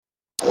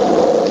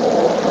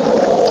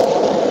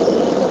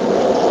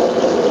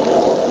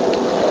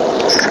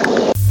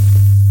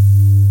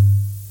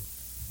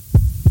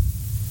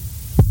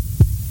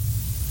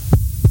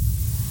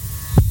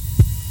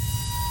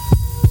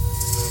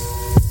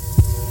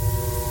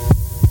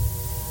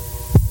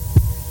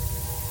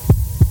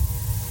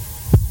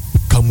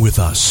with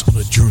us on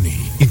a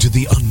journey into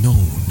the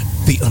unknown,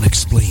 the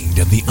unexplained,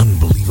 and the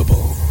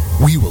unbelievable.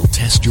 We will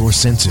test your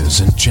senses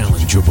and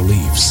challenge your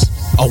beliefs.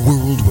 A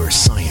world where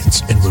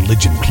science and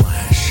religion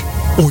clash.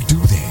 Or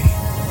do they?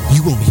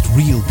 You will meet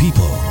real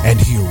people and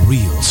hear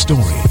real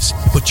stories,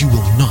 but you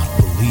will not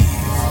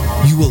believe.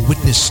 You will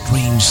witness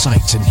strange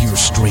sights and hear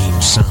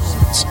strange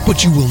sounds,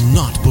 but you will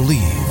not believe.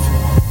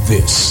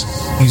 This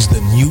is the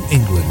New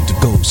England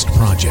Ghost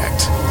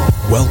Project.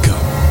 Welcome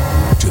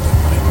to the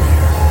nightmare.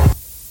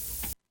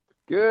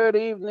 Good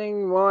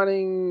evening,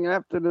 morning,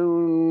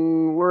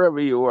 afternoon, wherever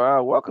you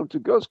are. Welcome to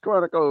Ghost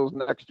Chronicles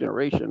Next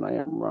Generation. I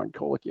am Ron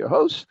Kolick, your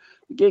host,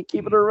 the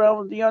gatekeeper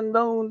around the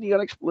unknown, the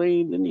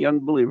unexplained, and the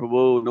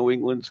unbelievable. New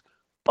England's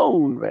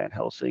own Van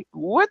Helsing.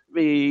 With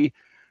me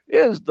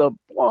is the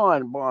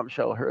blonde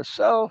bombshell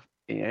herself,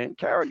 Ann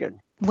Carrigan.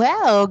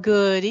 Well,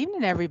 good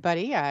evening,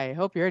 everybody. I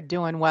hope you're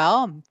doing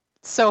well. I'm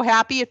so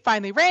happy it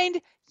finally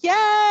rained.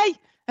 Yay!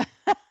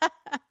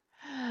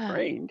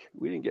 Rained?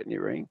 We didn't get any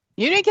rain.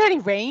 You didn't get any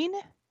rain?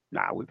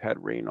 Nah, we've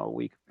had rain all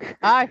week.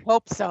 I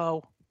hope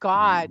so.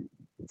 God,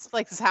 it's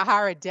like the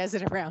Sahara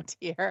Desert around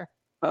here.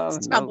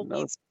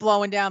 Tumbleweeds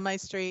blowing down my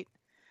street.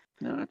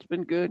 No, it's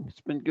been good.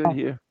 It's been good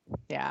here.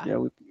 Yeah. Yeah,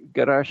 we've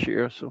got our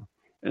share. So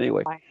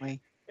anyway.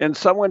 Finally. And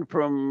someone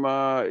from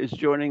is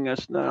joining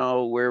us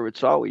now where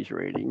it's always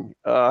raining.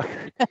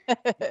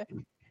 Mr.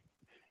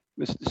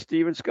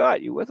 Stephen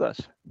Scott, you with us?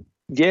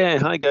 Yeah,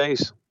 hi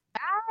guys.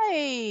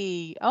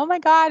 Hi. Oh my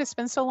God, it's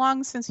been so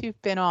long since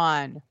you've been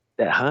on.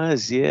 It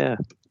has, yeah.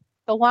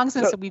 So long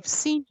since we've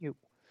seen you.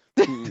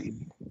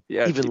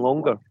 Yeah, even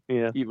longer.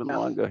 Yeah. Even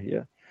longer,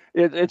 yeah.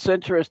 It's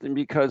interesting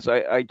because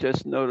I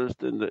just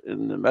noticed in the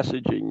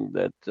messaging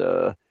that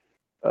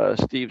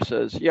Steve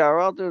says, yeah,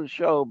 I'll do the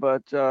show,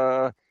 but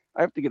I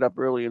have to get up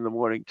early in the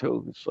morning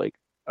too. It's like,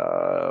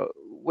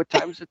 what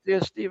time is it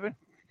there, Stephen?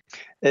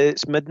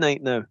 It's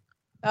midnight now.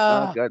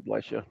 Oh, God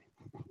bless you.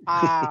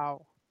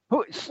 Wow.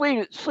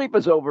 Sleep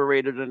is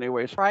overrated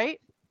anyways.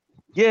 Right?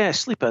 Yeah,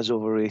 sleep is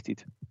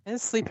overrated.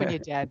 It's sleep when you're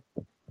dead.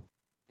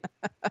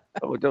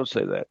 Oh, don't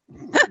say that.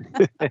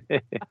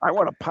 I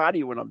want to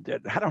party when I'm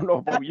dead. I don't know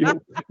about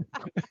you.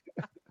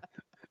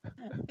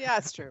 Yeah,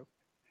 it's true.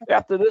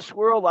 After this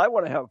world, I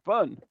want to have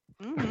fun.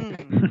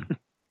 Mm-hmm.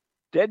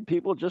 Dead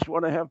people just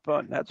want to have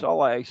fun. That's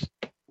all it's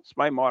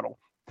my model.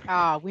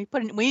 We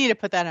need to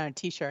put that on a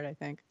T-shirt, I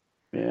think.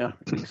 Yeah.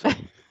 I think so.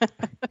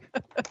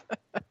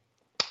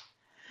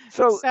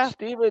 So,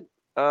 Stephen,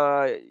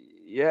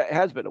 yeah, it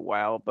has been a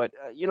while, but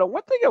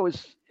one thing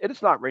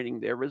it's not raining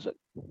there, is it?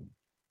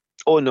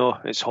 Oh no,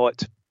 it's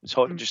hot. It's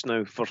hot just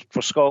now. For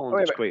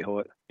Scotland, it's quite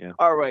hot. Yeah.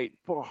 All right,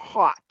 for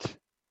hot,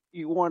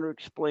 you want to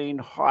explain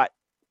hot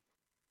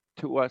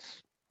to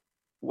us?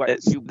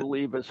 What you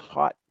believe is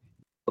hot?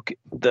 Okay,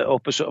 the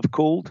opposite of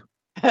cold.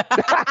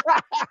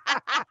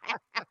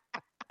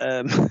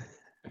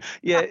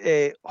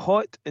 Yeah,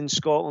 hot in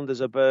Scotland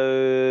is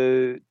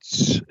about.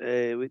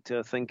 Wait till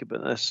I think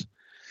about this.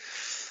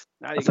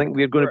 I think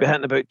we're going to be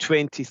hitting about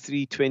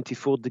 23,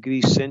 24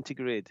 degrees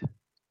centigrade.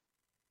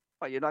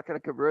 Oh, you're not going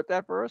to convert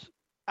that for us?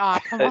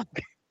 Come on.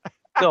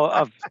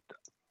 No,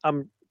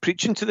 I'm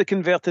preaching to the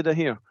converted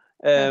here.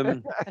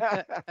 Hang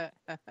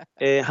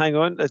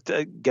on,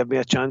 give me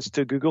a chance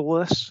to Google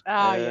this.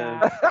 Oh,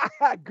 yeah.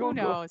 Google. Who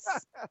knows?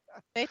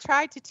 They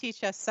tried to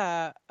teach us,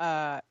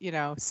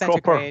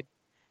 centigrade.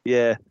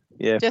 Yeah,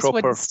 just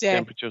proper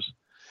temperatures.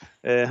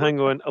 Hang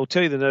on, I'll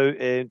tell you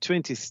now.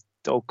 20.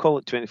 I'll call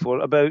it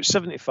 24. About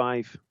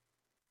 75.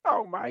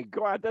 Oh my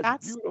God,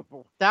 that's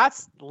beautiful.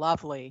 That's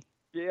lovely.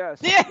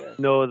 Yes.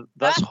 No,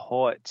 that's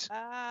hot.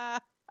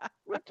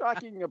 We're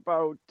talking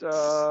about.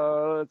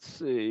 Let's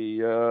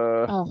see.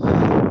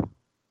 I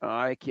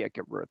can't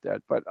convert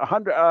that, but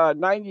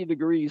 90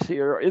 degrees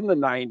here in the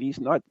 90s,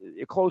 not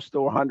close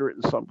to 100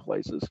 in some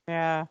places.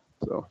 Yeah.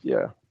 So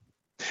yeah.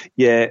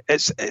 Yeah,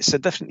 it's a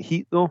different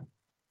heat though.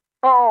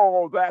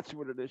 Oh, that's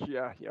what it is.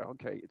 Yeah.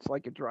 Okay, it's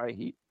like a dry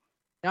heat.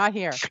 Not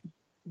here.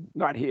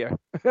 Not here.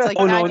 It's like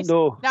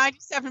no.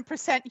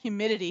 97%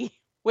 humidity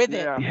with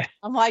it. Yeah.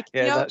 I'm like,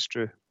 yeah, that's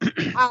true.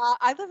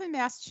 I live in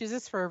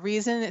Massachusetts for a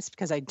reason. It's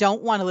because I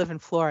don't want to live in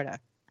Florida.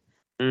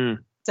 Mm.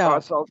 So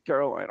South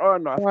Carolina or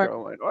North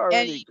Carolina or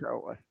any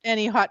Carolina.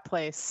 Any hot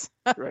place.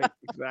 Right,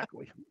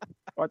 exactly.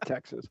 Or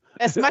Texas.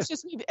 As much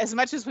as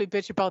we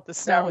bitch about the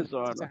snow.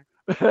 Arizona.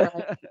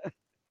 Right.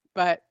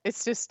 But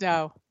it's just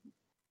no.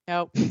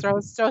 Nope.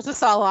 Throws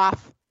us all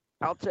off.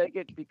 I'll take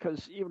it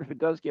because even if it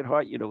does get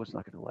hot, it's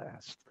not going to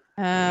last.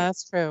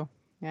 That's true.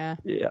 Yeah.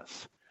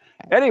 Yes.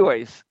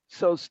 Anyways,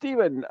 so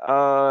Stephen,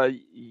 I'm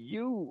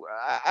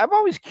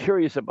always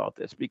curious about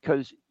this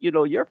because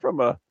you're from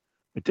a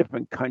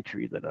different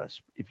country than us.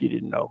 If you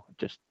didn't know,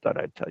 just thought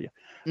I'd tell you.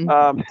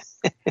 Mm-hmm.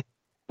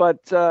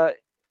 But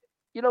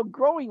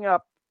growing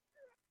up,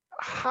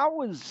 how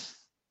was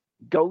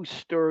ghost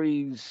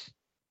stories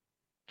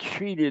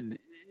treated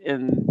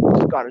in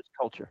Scottish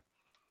culture?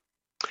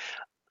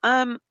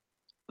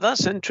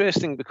 That's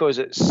interesting because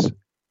it's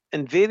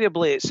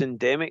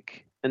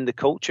endemic in the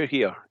culture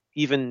here,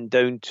 even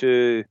down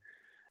to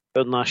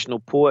our national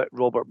poet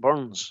Robert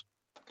Burns.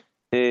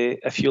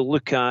 if you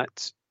look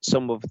at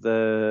some of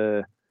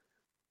the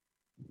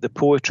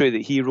poetry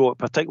that he wrote,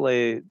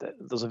 particularly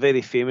there's a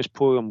very famous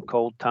poem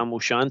called Tam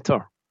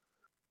O'Shanter.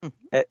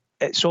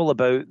 It's all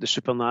about the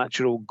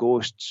supernatural,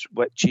 ghosts,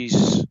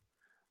 witches,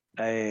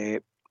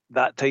 that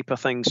type of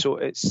thing. So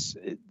it's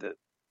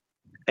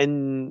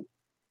in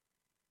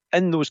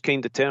those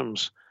kind of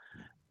terms,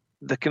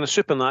 the kind of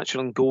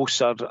supernatural and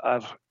ghosts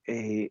are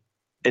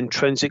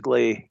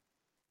intrinsically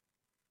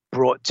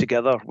brought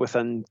together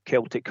within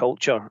Celtic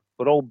culture.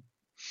 We're all,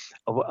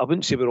 I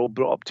wouldn't say we're all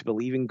brought up to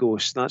believe in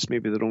ghosts. That's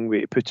maybe the wrong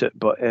way to put it.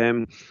 But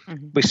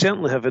we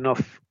certainly have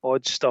enough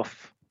odd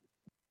stuff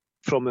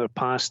from our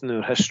past and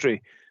our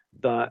history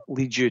that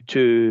leads you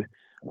to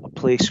a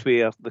place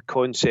where the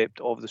concept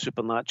of the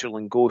supernatural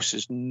and ghosts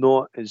is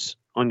not as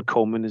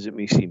uncommon as it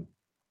may seem.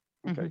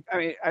 Okay. I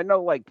mean, I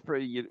know, like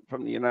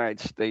from the United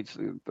States,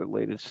 the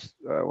latest,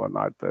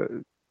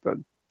 the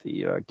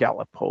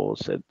Gallup poll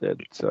said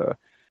that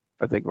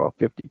I think about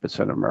 50%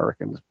 of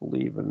Americans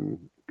believe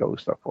in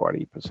ghosts, or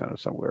 40% or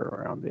somewhere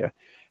around there.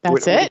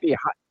 That's it. Yeah,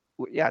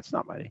 it's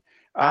not many.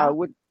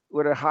 Would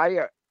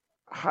it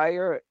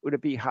would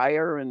it be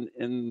higher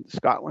in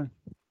Scotland?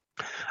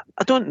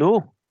 I don't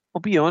know.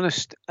 I'll be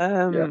honest.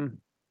 I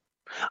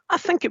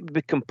think it would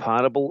be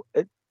comparable.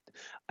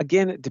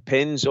 Again, it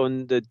depends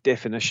on the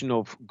definition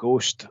of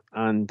ghost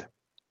and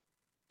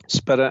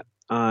spirit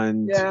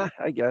and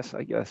I guess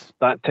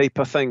that type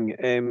of thing.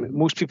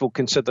 Most people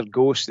consider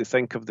ghosts, they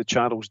think of the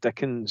Charles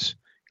Dickens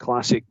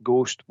classic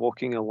ghost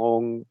walking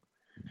along,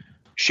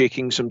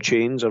 shaking some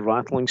chains or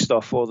rattling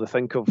stuff, or they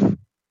think of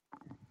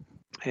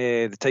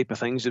the type of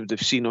things that they've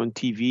seen on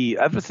TV.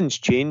 Everything's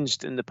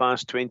changed in the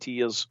past 20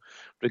 years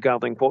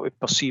regarding what we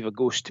perceive a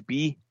ghost to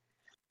be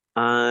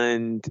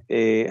and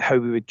how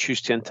we would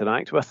choose to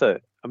interact with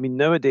it. I mean,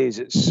 nowadays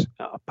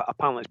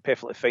apparently it's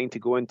perfectly fine to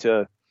go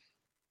into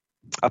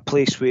a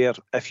place where,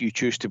 if you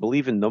choose to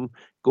believe in them,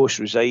 ghosts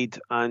reside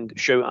and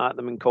shout at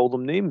them and call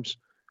them names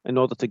in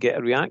order to get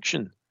a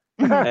reaction.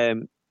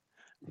 Apparently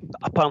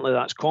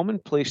that's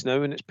commonplace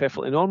now and it's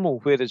perfectly normal,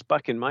 whereas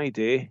back in my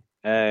day,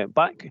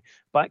 back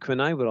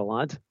when I were a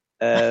lad,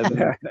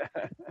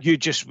 you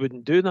just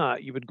wouldn't do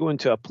that. You would go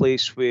into a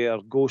place where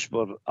ghosts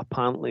were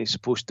apparently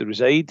supposed to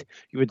reside.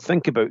 You would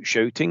think about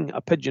shouting.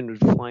 A pigeon would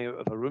fly out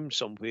of a room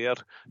somewhere.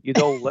 You'd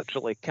all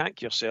literally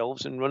cack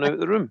yourselves and run out of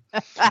the room.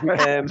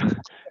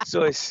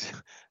 So it's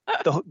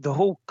the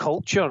whole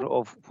culture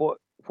of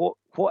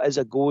what is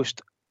a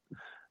ghost,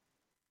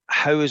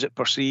 how is it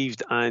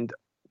perceived, and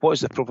what is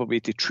the proper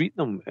way to treat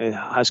them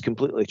has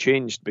completely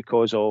changed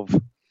because of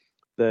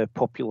the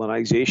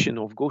popularization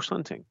of ghost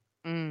hunting.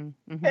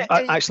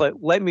 Actually,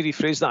 let me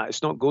rephrase that.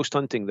 It's not ghost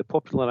hunting, the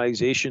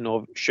popularization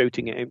of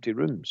shouting at empty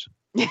rooms.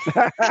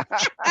 Yeah,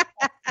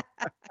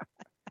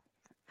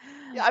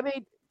 I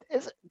mean,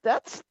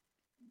 that's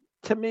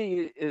to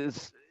me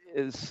is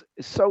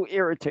so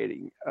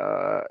irritating,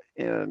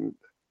 and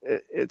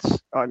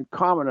it's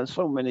uncommon in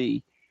so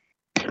many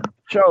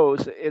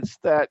shows. It's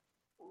that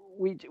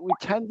we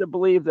tend to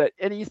believe that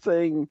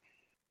anything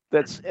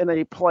that's in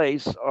a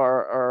place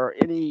or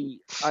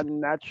any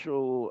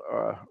unnatural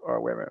or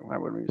wait a minute, I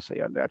wouldn't even say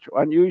unnatural,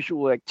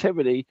 unusual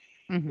activity,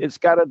 it's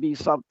got to be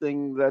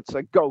something that's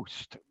a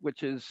ghost,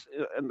 which is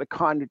in the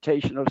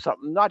connotation of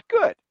something not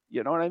good.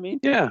 You know what I mean?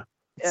 Yeah.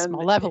 It's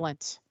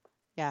malevolent.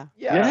 Yeah.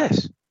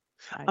 Yes.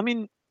 I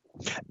mean,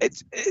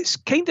 it's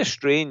kind of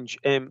strange.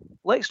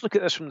 Let's look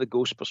at this from the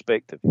ghost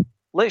perspective.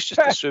 Let's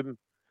just assume.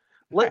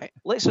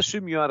 Let's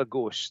assume you are a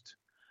ghost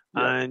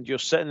and you're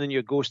sitting in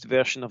your ghost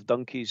version of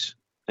Dunkies.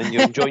 And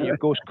you're enjoying your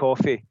ghost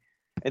coffee.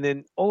 And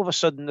then all of a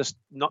sudden this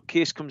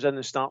nutcase comes in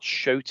and starts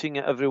shouting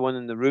at everyone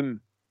in the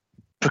room,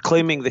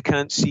 proclaiming they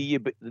can't see you,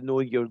 but they know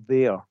you're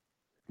there.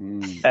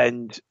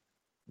 And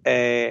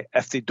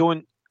if you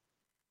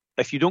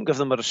don't give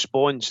them a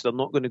response, they're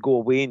not going to go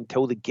away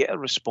until they get a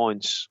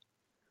response.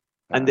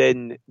 And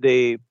then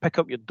they pick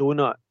up your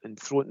donut and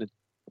throw it in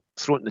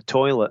the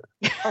toilet.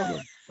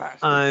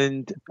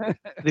 And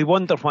they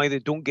wonder why they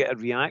don't get a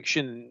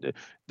reaction.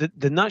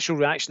 The natural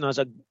reaction as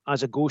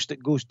a ghost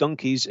that goes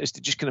Dunkies is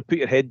to just kind of put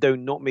your head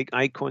down, not make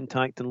eye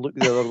contact, and look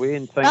the other way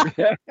and think,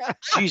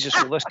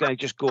 Jesus, will this guy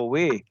just go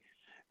away?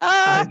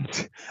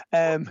 And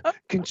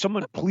can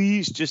someone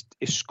please just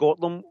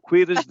escort them?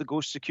 Where is the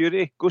ghost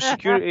security? Ghost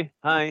security,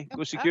 hi,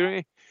 ghost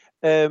security.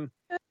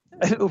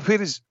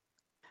 Whereas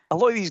a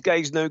lot of these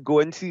guys now go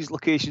into these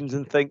locations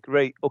and think,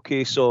 right,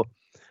 okay, so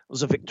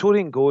there's a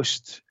Victorian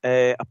ghost.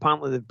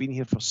 Apparently, they've been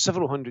here for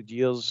several hundred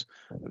years.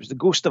 It was the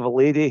ghost of a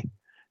lady,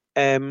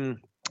 and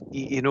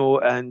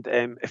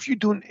if you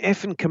don't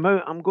effing come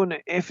out, I'm going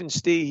to effing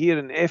stay here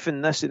and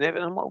effing this and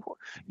effing. I'm like, what?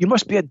 You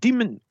must be a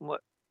demon. I'm like,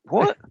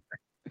 what?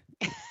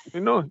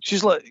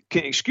 She's like,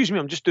 excuse me,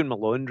 I'm just doing my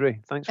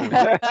laundry. Thanks very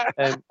much.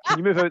 Can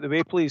you move out of the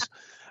way, please?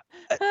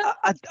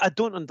 I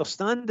don't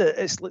understand it.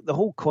 It's like the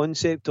whole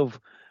concept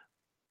of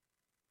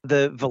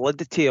the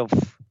validity of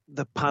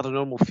the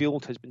paranormal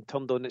field has been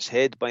turned on its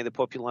head by the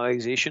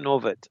popularization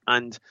of it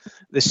and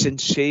the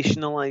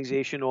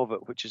sensationalization of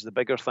it, which is the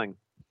bigger thing.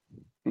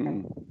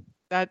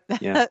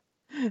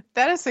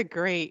 That is a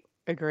great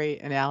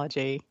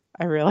analogy.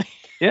 I really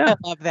Yeah. I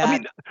love that. I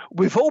mean,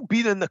 we've all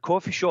been in the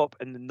coffee shop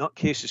and the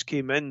nutcases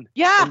came in.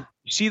 Yeah. And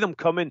you see them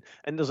coming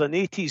and there's an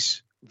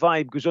 80s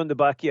vibe goes on the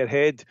back of your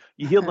head.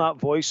 You hear that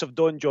voice of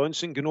Don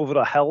Johnson going over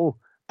a hill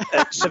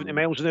at 70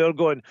 miles an hour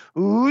going,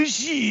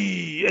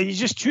 "Ooh-gee," and you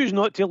just choose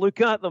not to look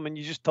at them and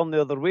you just turn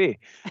the other way.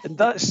 And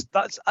that's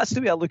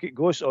the way I look at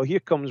ghosts. Oh, here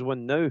comes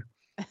one now.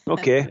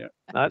 Okay,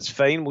 that's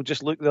fine. We'll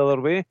just look the other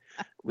way.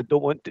 We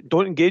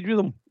don't engage with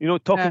them.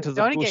 Talking to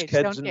their ghost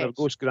kids and their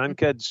ghost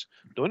grandkids.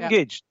 Don't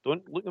engage.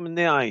 Don't look them in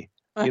the eye.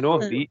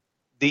 They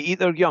eat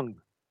their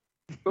young.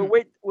 We'll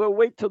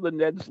wait till the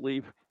Neds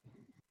leave.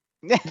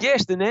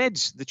 Yes, the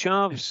Neds, the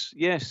Chavs,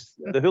 yes,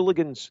 the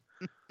hooligans,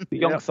 the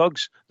young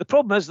thugs. The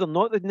problem is they're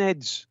not the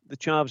Neds, the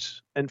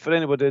Chavs. And for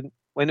anyone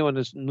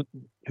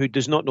who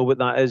does not know what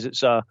that is,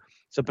 it's a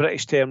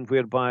British term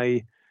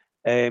whereby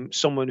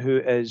someone who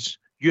is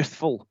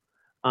youthful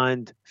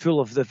and full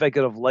of the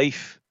vigour of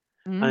life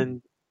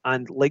and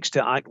likes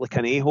to act like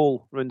an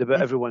a-hole round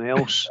about everyone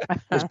else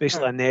is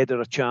basically a Ned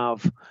or a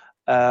Chav.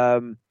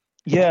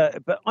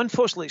 But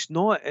unfortunately it's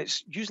not.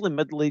 It's usually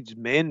middle-aged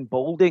men,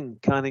 balding,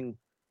 carrying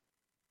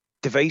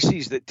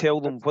devices that tell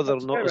them whether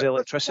or not there's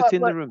electricity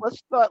in the room.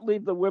 Let's not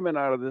leave the women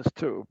out of this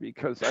too,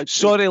 because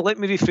Sorry, let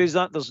me rephrase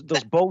that.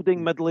 There's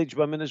balding middle-aged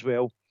women as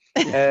well.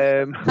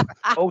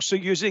 Also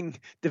using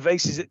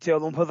devices that tell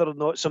them whether or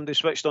not somebody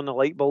switched on the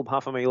light bulb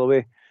half a mile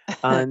away.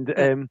 And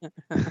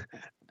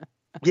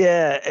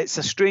it's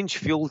a strange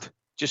field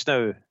just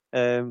now.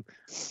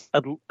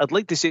 I'd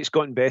like to say it's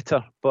gotten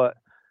better, but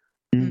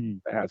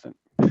it hasn't.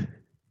 No,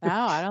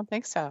 I don't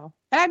think so.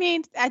 I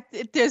mean,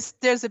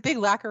 there's a big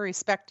lack of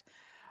respect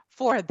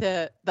for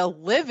the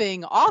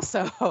living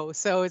also.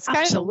 So it's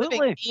kind of the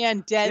living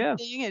and dead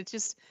thing. It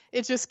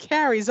just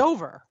carries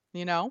over,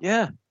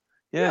 Yeah,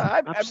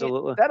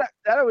 absolutely. I mean,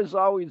 that has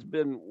always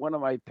been one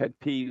of my pet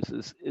peeves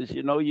is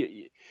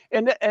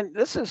and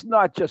this is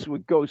not just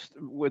with ghost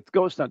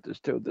hunters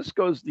too. This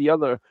goes the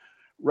other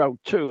route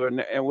too,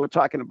 and we're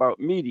talking about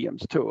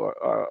mediums too,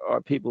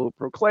 or people who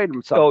proclaim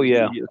themselves. Oh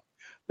yeah, mediums.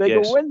 They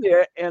go in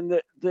there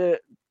and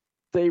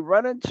they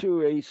run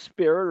into a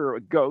spirit or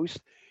a ghost.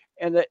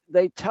 And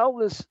they tell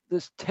this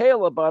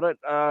tale about it.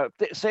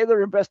 They say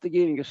they're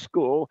investigating a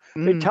school.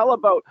 They tell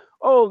about,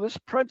 this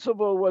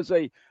principal was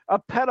a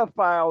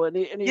pedophile, and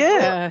he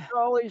raped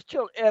all these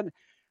children. And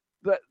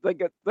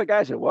the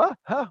guy said, "What?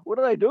 Huh? What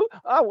did I do?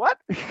 What?"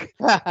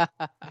 And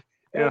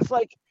it's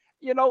like,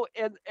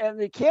 and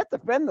they can't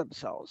defend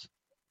themselves.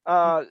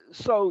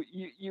 So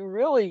you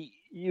really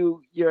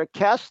you're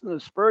casting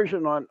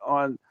aspersion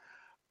on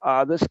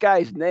this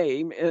guy's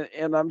name,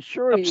 and I'm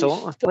sure he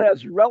still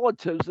has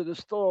relatives that are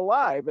still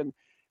alive, and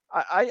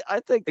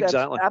I think that's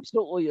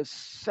absolutely a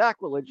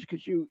sacrilege,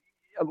 because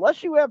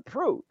unless you have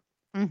proof,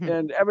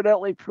 and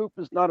evidently proof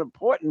is not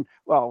important.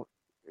 Well,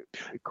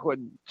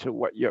 according to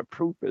what your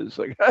proof is,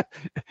 like,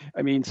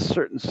 I mean,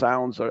 certain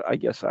sounds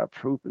are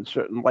proof, and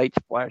certain lights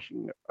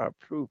flashing are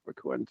proof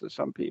according to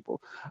some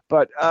people.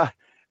 But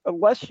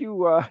unless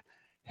you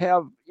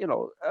have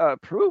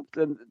proof,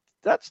 then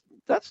that's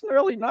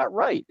really not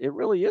right. It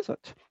really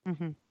isn't.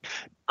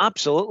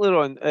 Absolutely,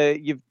 Ron.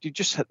 You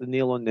just hit the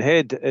nail on the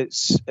head.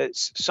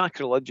 It's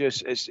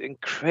sacrilegious. It's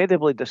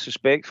incredibly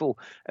disrespectful,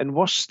 and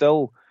worse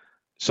still,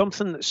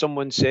 something that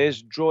someone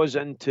says draws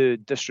into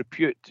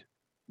disrepute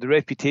the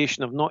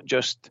reputation of not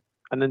just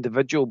an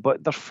individual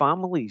but their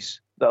families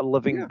that are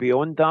living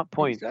beyond that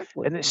point.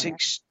 Exactly. And it's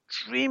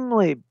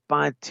extremely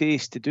bad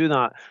taste to do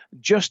that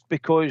just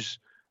because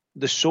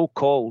the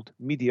so-called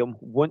medium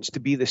wants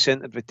to be the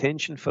centre of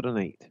attention for a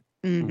night.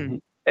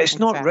 It's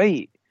not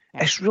right.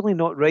 Yeah. It's really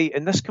not right.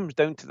 And this comes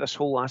down to this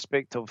whole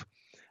aspect of,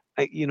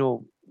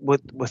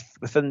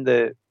 within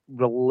the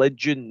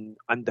religion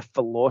and the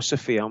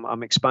philosophy.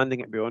 I'm expanding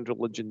it beyond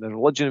religion. The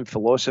religion and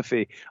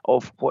philosophy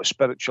of what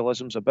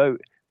spiritualism's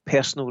about: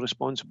 personal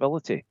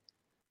responsibility.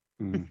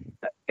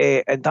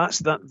 And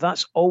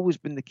that's always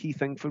been the key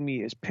thing for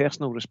me, is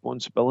personal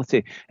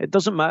responsibility. It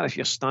doesn't matter if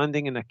you're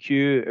standing in a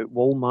queue at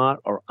Walmart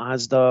or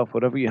Asda,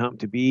 wherever you happen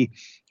to be,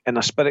 and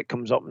a spirit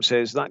comes up and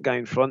says, "That guy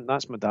in front,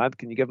 that's my dad.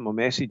 Can you give him a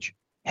message?"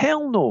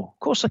 Hell no, of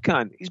course I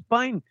can. He's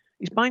buying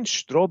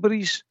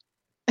strawberries.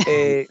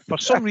 For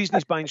some reason,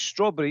 he's buying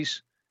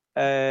strawberries,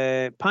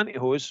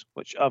 pantyhose,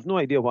 which I have no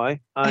idea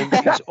why, and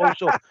he's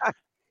also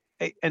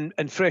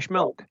and fresh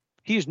milk.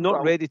 He is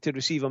not ready to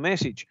receive a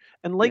message.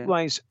 And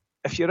likewise,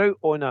 if you're out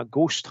on a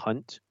ghost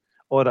hunt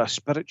or a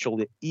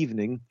spiritual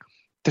evening,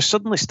 to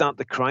suddenly start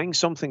decrying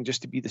something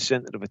just to be the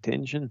centre of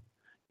attention,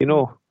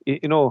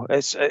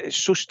 it's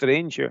so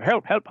strange.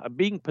 Help! I'm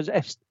being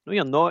possessed. No,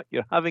 you're not.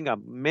 You're having a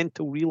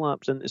mental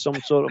relapse into some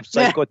sort of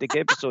psychotic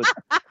episode.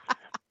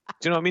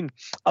 Do you know what I mean?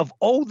 Of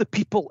all the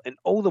people in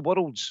all the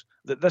worlds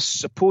that this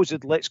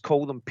supposed, let's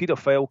call them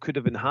paedophile, could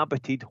have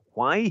inhabited,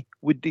 why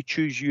would they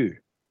choose you?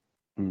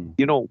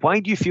 Why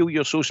do you feel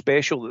you're so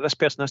special that this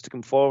person has to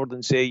come forward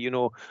and say,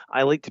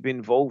 I like to be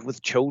involved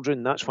with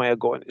children, that's why I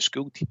got into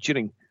school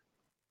teaching?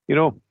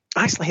 I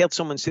actually heard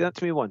someone say that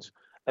to me once.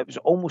 It was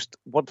almost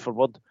word for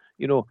word.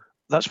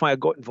 that's why I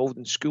got involved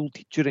in school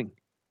teaching.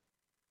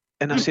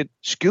 And I said,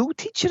 school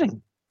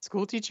teaching?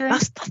 School teaching?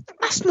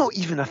 That's not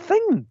even a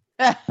thing.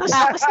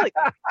 That's like,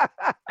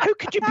 how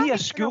could you be a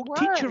school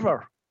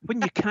teacher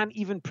when you can't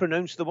even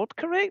pronounce the word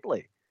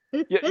correctly?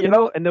 You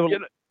know, and they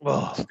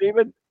were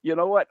Stephen, you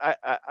know what?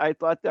 I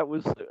thought that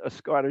was a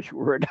Scottish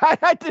word.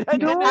 I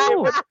didn't.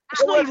 No,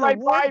 it's not even right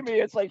by me.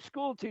 It's like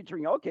school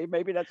teaching. Okay,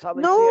 maybe that's how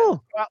they say it in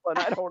Scotland.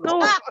 I don't know.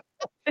 No,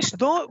 it's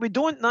not. We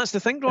don't. That's the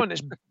thing, Ron.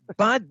 It's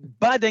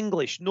bad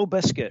English. No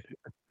biscuit.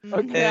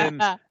 Okay.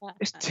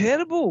 It's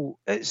terrible.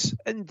 It's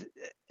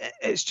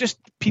just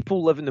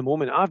people live in the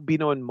moment. I've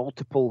been on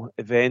multiple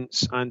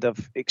events and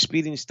I've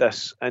experienced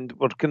this, and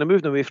we're kind of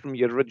moving away from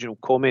your original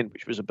comment,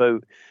 which was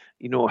about,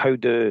 how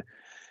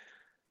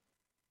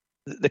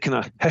the kind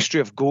of history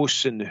of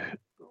ghosts and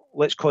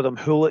let's call them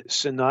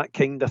hoolits and that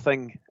kind of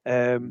thing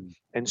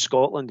in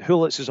Scotland.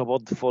 Hoolits is a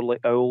word for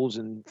like owls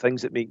and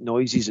things that make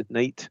noises at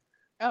night,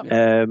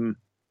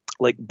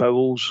 like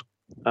bowls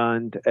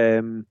and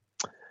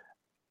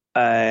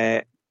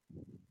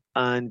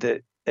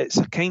it's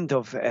a kind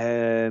of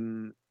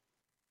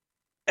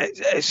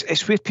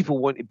it's where people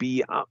want to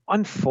be.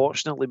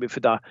 Unfortunately, we've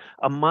had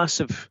a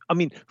massive.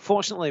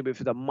 Fortunately, we've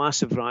had a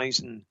massive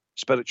rise in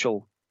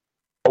spiritual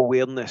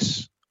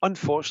awareness.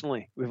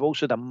 Unfortunately, we've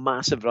also had a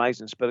massive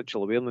rise in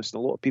spiritual awareness, and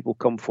a lot of people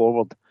come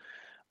forward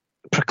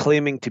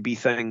proclaiming to be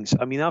things.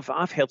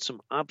 I've heard some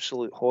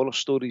absolute horror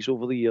stories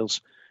over the years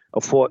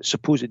of what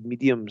supposed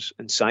mediums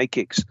and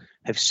psychics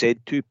have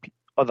said to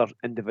other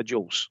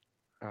individuals.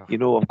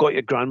 Oh. I've got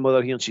your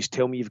grandmother here and she's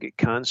telling me you've got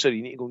cancer,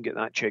 you need to go and get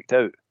that checked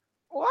out.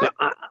 What?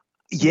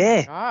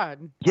 Yeah.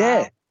 God.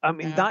 Yeah.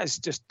 Wow.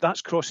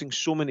 That's crossing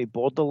so many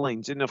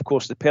borderlines. And of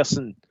course the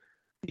person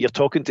you're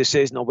talking to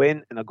says, and I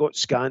went and I got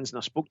scans and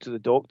I spoke to the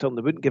doctor and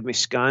they wouldn't give me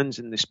scans,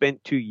 and they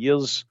spent 2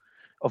 years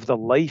of their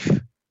life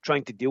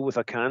trying to deal with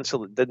a cancer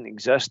that didn't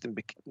exist,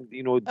 and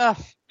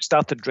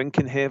started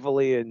drinking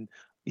heavily and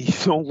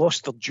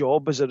lost their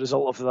job as a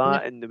result of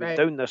that, and they went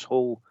down this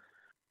whole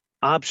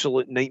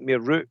absolute nightmare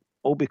route,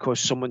 all because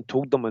someone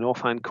told them an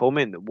offhand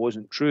comment that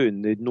wasn't true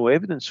and they had no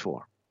evidence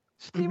for.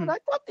 Stephen, I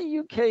thought the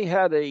UK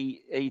had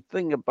a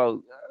thing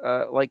about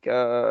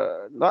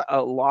not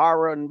a law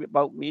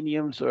about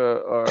mediums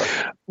or.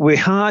 We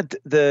had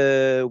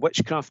the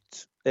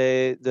Witchcraft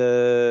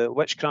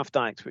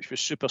Act, which was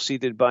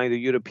superseded by the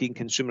European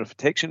Consumer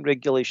Protection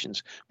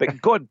Regulations.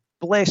 But God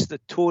bless the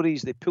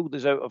Tories, they pulled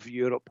us out of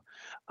Europe,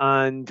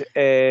 and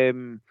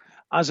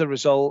as a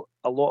result,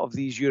 a lot of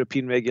these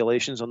European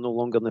regulations are no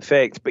longer in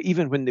effect. But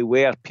even when they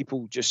were,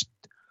 people just,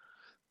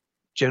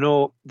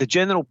 the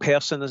general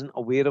person isn't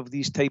aware of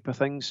these type of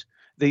things.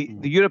 The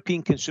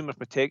European Consumer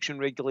Protection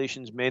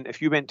Regulations meant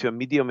if you went to a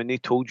medium and they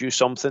told you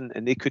something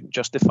and they couldn't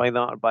justify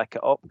that or back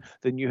it up,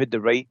 then you had the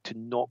right to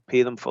not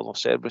pay them for their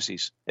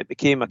services. It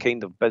became a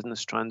kind of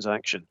business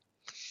transaction.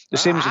 The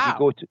same as if you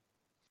go to,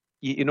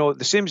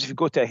 the same as if you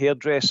go to a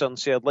hairdresser and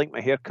say, I'd like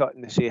my hair cut,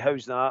 and they say,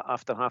 how's that,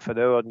 after half an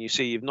hour, and you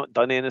say, you've not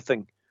done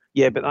anything.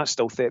 Yeah, but that's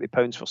still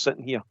 £30 for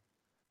sitting here.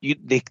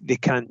 They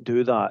can't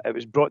do that. It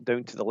was brought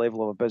down to the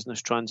level of a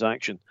business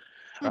transaction,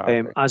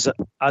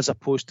 as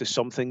opposed to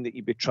something that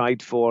you'd be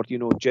tried for,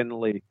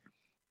 generally,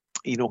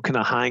 kind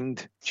of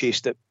hanged,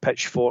 chased at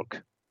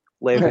pitchfork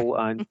level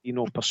and,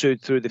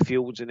 pursued through the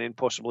fields and then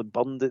possibly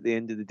burned at the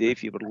end of the day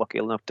if you were lucky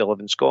enough to live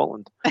in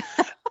Scotland.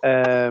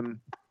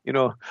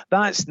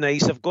 That's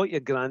nice. I've got your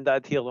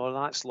granddad here. Oh,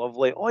 that's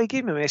lovely. Oh, he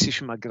gave me a message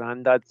from my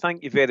granddad.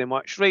 Thank you very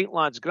much. Right,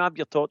 lads, grab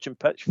your torch and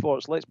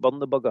pitchforks. Let's burn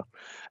the bugger.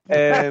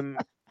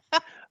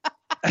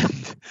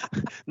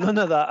 None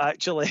of that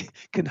actually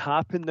can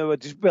happen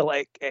nowadays. Well,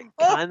 it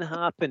can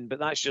happen, but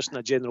that's just on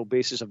a general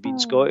basis of being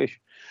Scottish.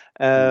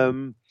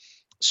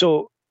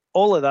 So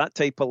all of that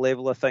type of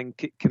level, I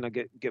think, can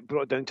get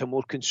brought down to a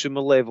more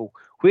consumer level.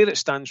 Where it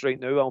stands right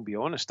now, I'll be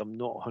honest, I'm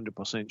not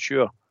 100%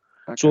 sure.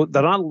 Okay. So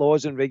there are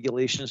laws and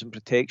regulations and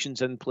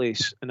protections in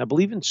place. And I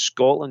believe in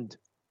Scotland,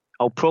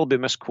 I'll probably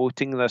be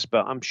misquoting this,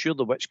 but I'm sure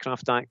the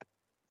Witchcraft Act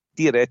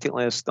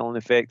theoretically is still in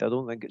effect. I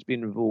don't think it's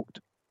been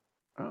revoked.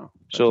 Oh,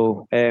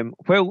 so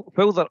cool.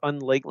 While they're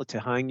unlikely to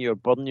hang you or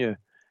burn you,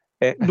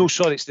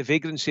 it's the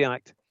Vagrancy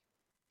Act.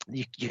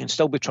 You can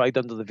still be tried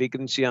under the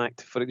Vagrancy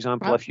Act, for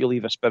example, if you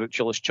leave a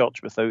spiritualist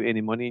church without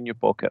any money in your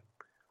pocket.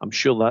 I'm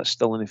sure that's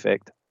still in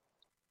effect.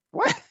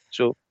 What?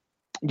 So,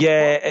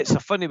 yeah, it's a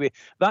funny way.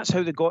 That's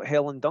how they got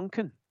Helen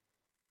Duncan.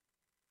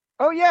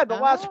 Oh yeah, the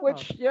last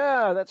witch.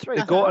 Yeah, that's right.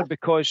 They got her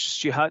because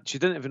she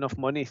didn't have enough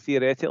money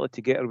theoretically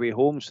to get her way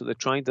home, so they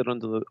tried her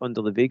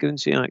under the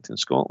Vagrancy Act in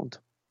Scotland.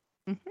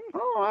 Mm-hmm.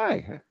 Oh,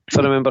 aye. If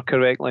I remember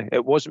correctly,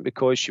 it wasn't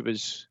because she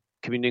was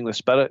communing with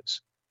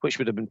spirits, which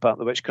would have been part of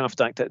the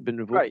Witchcraft Act. It had been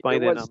revoked by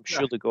then. I'm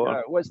sure they got her.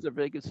 It was the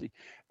Vagrancy.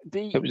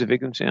 It was the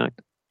Vagrancy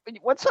Act.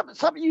 What's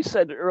something you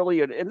said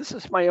earlier, and this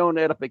is my own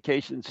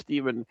edification,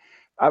 Stephen.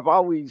 I've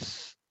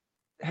always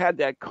had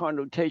that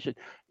connotation.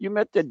 You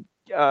meant the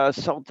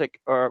Celtic,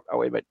 or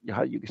wait a minute,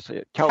 how do you say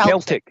it?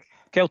 Celtic.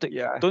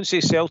 Yeah. Don't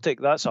say Celtic.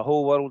 That's a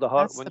whole world of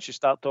hurt once you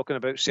start talking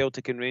about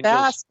Celtic and Rangers.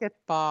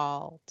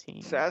 Basketball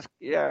team.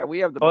 Yeah, we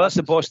have the. That's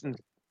the Boston.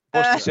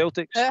 Boston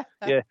Celtics.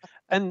 Yeah.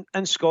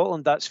 In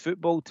Scotland, that's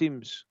football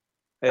teams.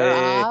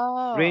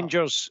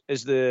 Rangers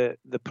is the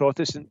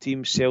Protestant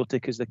team.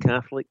 Celtic is the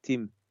Catholic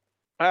team.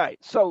 All right.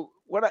 So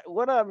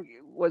what I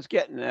was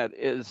getting at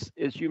is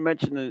you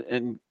mentioned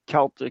in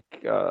Celtic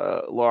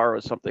law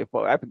or something.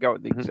 I forgot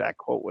what the exact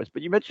quote was,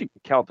 but you mentioned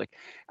Celtic,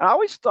 and I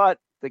always thought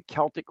the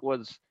Celtic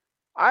was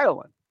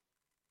Ireland.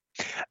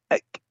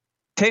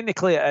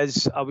 Technically, it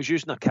is. I was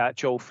using a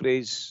catch-all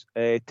phrase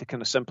to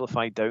kind of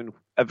simplify down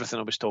everything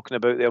I was talking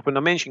about there. When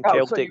I mentioned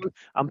Celtic,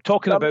 I'm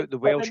talking about the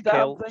Welsh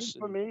Celts.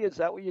 For me, is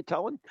that what you're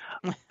telling?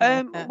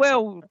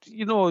 Well,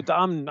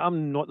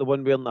 I'm not the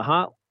one wearing the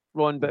hat,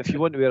 Ron, but if you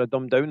want to wear a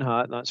dumbed down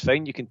hat, that's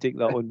fine. You can take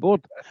that on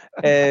board.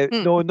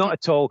 No, not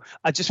at all.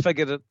 I just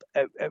figured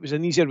it was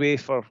an easier way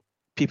for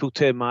people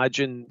to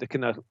imagine the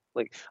kind of,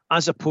 like,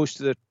 as opposed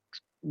to the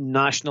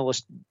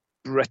nationalist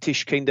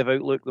British kind of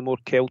outlook, the more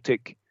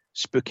Celtic,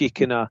 spooky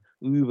kind of,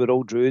 we're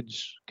all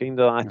druids kind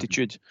of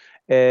attitude,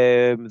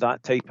 that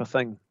type of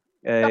thing,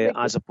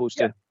 as opposed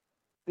to...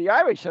 The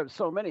Irish have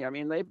so many. I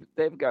mean,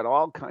 they've got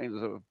all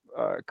kinds of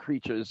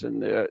creatures in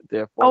their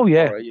folklore. Oh,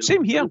 yeah.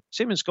 Same here.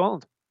 Same in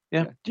Scotland.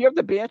 Yeah. Do you have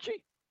the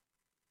Banshee?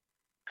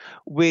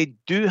 We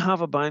do have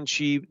a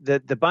Banshee. The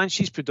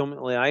Banshee's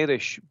predominantly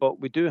Irish,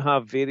 but we do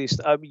have various...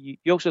 you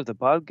also have the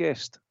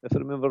Barghest, if I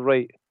remember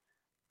right,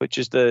 which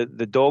is the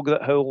dog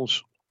that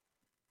howls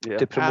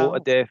to promote a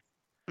death,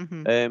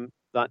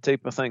 that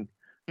type of thing.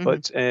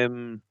 But,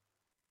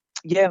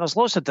 there's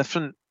lots of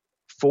different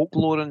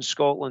folklore in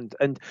Scotland.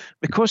 And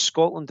because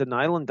Scotland and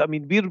Ireland, I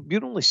mean,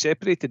 we're only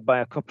separated by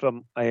a couple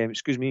of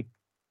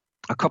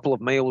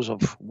miles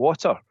of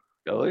water.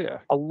 Oh, yeah.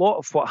 A lot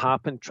of what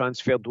happened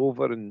transferred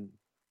over, and,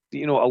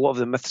 a lot of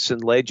the myths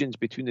and legends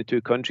between the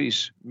two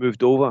countries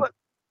moved over. But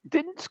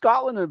didn't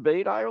Scotland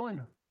invade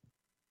Ireland?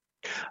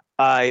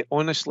 I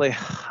honestly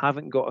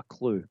haven't got a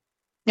clue.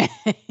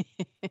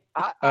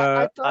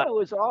 I thought it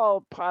was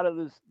all part of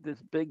this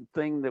big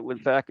thing that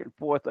went back and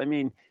forth. I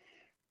mean...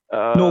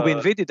 no, we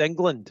invaded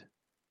England.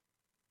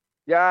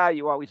 Yeah,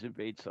 you always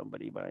invade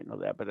somebody, but I know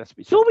that. But that's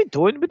no, we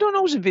don't. We don't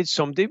always invade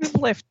somebody. We've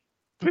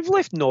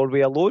left Norway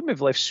alone.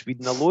 We've left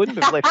Sweden alone.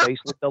 We've left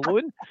Iceland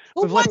alone.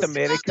 We've left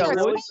America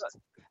alone.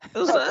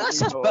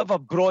 That's a bit of a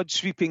broad,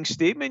 sweeping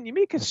statement. You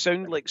make it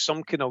sound like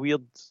some kind of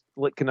weird,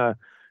 like kind of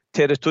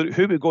territory.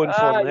 Who are we going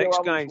for next,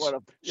 guys?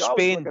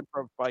 Spain.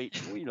 For a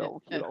fight. We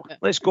know.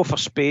 Let's go for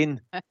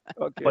Spain.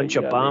 Okay, bunch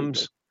of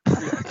BAMs.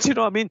 Do you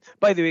know what I mean?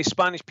 By the way,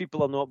 Spanish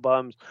people are not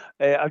BAMs.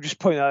 I'm just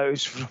pointing out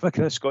from a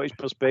kind of Scottish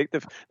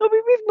perspective. No,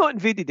 we've not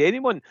invaded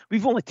anyone.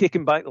 We've only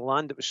taken back the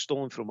land that was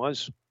stolen from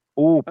us.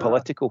 Oh,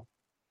 political.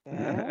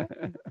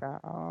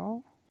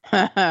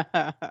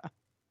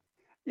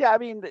 Yeah, I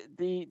mean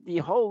the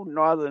whole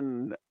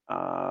northern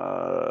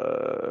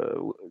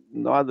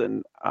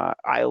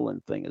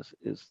Ireland thing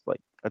is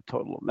like a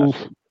total mess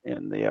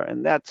in there,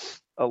 and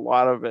that's a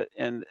lot of it.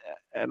 And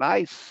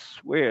I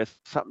swear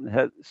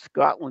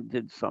Scotland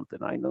did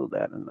something. I know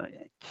that, and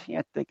I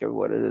can't think of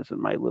what it is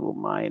in my little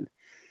mind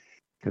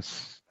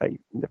because I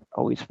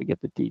always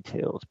forget the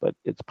details. But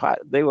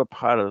they were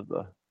part of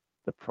the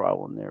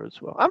problem there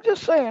as well. I'm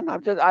just saying.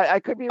 I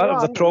could be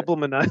wrong. The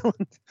problem in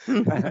Ireland.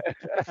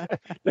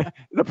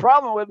 The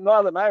problem with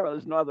Northern Ireland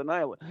is Northern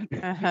Ireland.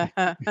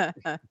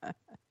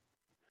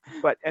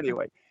 But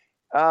anyway,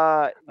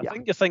 I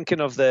think you're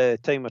thinking of the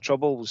time of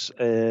Troubles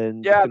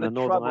and the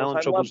Northern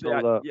Ireland Troubles. And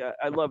all that. Yeah,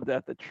 I love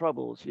that. The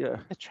Troubles. Yeah.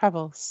 The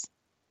Troubles.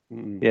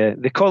 Yeah,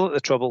 they call it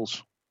the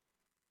Troubles.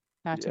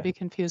 Not to be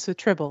confused with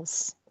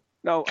Tribbles.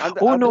 No.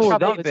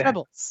 The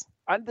Troubles.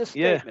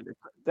 Understatement. Yeah.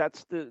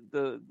 That's the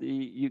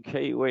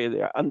UK way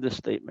there.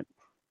 Understatement.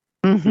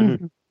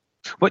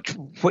 Which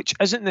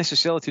isn't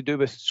necessarily to do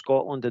with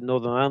Scotland and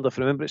Northern Ireland. If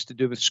I remember, it's to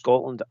do with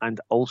Scotland and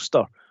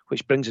Ulster,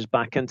 which brings us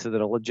back into the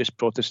religious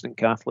Protestant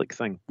Catholic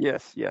thing.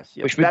 Yes.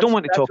 Which we don't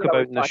want to talk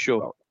about in this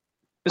show.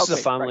 This is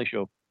a family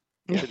show.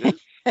 Yes, it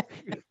is.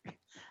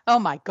 Oh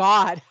my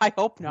God! I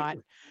hope not.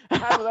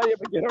 How did I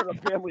ever get on a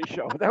family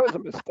show? That was a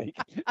mistake.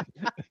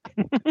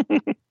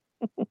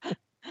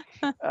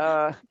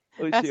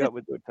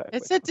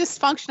 It's a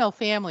dysfunctional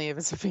family if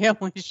it's a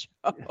family show.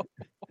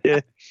 Yeah.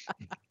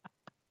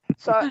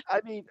 So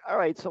I mean, all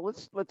right. So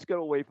let's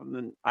go away from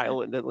the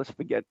island and let's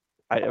forget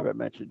I ever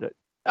mentioned it.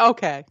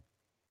 Okay,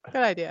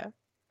 good idea.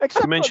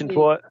 You mentioned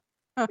what?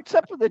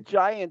 Except for the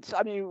giants.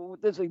 I mean,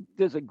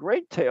 there's a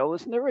great tale.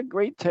 Isn't there a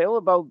great tale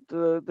about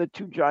the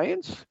two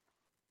giants?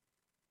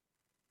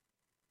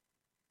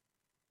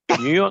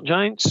 New York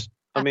Giants.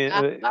 I mean,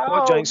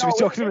 what Giants are we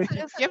talking about?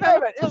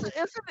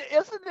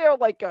 Isn't there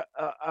like a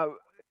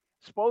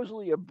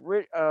supposedly a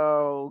Brit?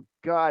 Oh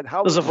God,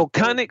 how? There's a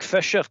volcanic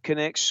fissure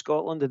connects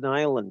Scotland and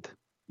Ireland.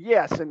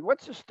 Yes, and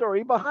what's the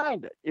story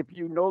behind it? If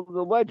you know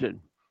the legend.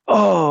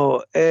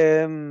 Oh,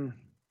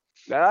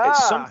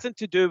 it's something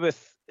to do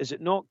with. Is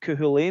it not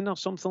Cuchulainn or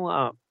something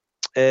like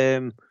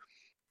that?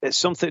 It's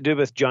something to do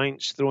with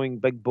giants throwing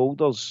big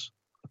boulders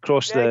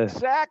across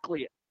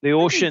the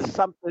ocean.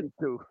 Something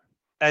to.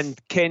 And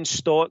Ken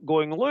Stott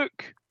going,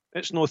 look,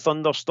 it's no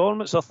thunderstorm,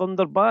 it's a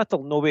thunder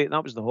battle. No, wait,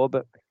 that was the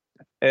Hobbit.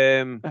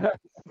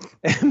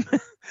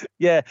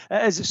 Yeah,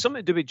 is it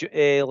something to do with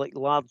like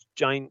large,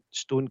 giant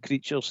stone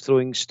creatures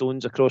throwing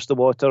stones across the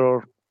water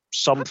or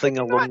something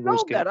along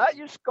those lines? Are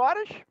you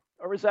Scottish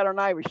or is that an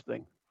Irish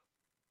thing?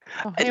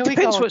 It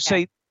depends what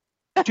side.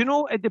 Do you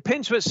know? It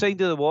depends what side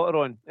of the water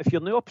on. If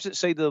you're on the opposite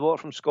side of the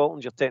water from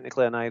Scotland, you're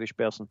technically an Irish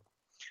person,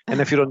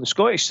 and if you're on the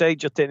Scottish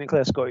side, you're technically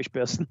a Scottish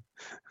person.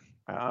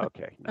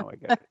 Okay, now I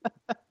get it.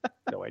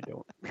 No, I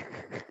don't.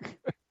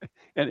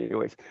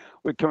 Anyways,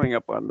 we're coming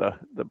up on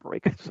the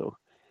break, so.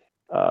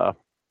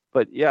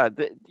 But yeah,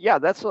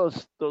 that's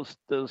those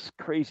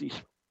crazy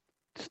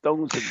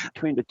stones in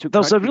between the two.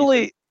 There's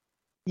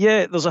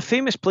a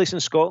famous place in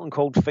Scotland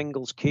called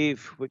Fingal's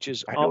Cave, which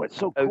is it's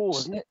so cool,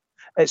 isn't it?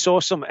 It's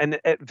awesome, and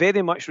it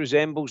very much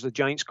resembles the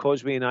Giant's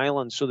Causeway in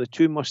Ireland. So the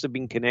two must have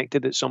been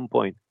connected at some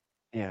point.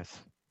 Yes,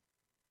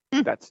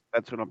 that's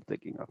what I'm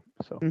thinking of.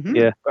 So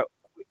yeah, but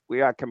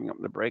we are coming up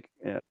on the break.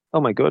 Yeah.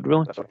 Oh my God,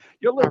 really?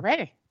 You're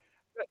ready?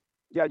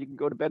 Yeah, you can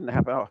go to bed in a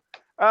half hour.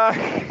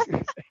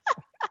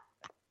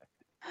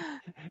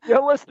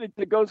 You're listening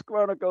to Ghost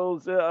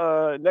Chronicles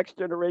Next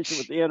Generation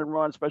with Ann and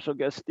Ron, special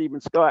guest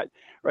Stephen Scott,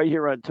 right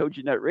here on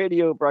TogiNet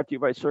Radio, brought to you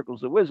by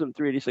Circles of Wisdom,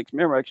 386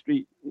 Merrimack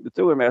Street,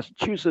 Methuen,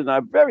 Massachusetts, and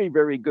our very,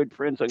 very good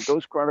friends on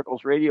Ghost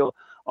Chronicles Radio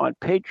on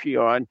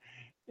Patreon,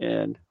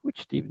 and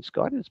which Stephen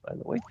Scott is, by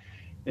the way.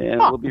 And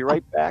we'll be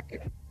right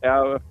back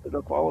after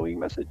the following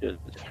messages.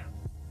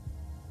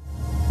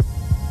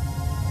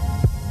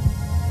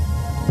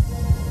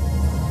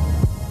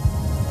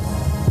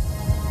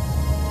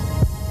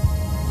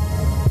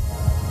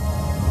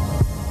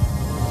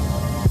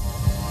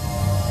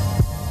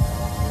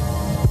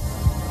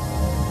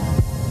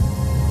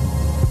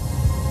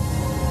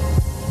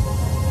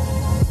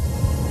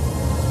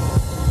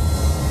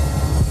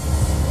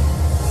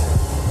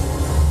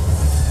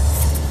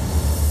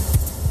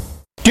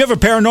 Do you have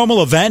a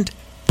paranormal event,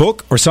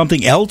 book, or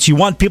something else you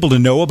want people to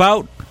know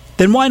about?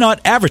 Then why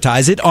not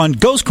advertise it on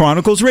Ghost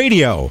Chronicles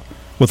Radio?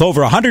 With over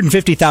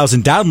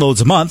 150,000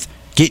 downloads a month,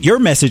 get your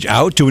message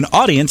out to an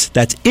audience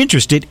that's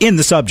interested in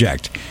the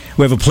subject.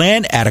 We have a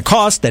plan at a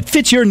cost that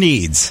fits your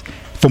needs.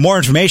 For more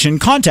information,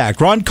 contact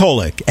Ron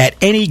Kolick at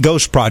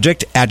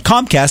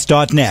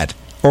anyghostproject@comcast.net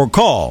or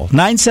call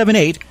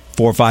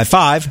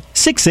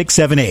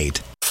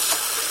 978-455-6678.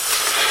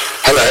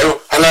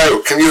 Hello,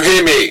 can you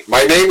hear me?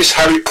 My name is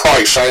Harry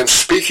Price. I am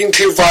speaking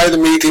to you via the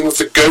medium of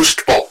the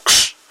Ghost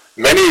Box.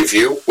 Many of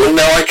you will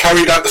know I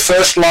carried out the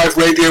first live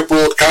radio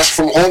broadcast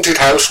from Haunted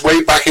House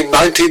way back in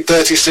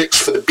 1936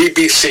 for the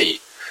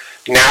BBC.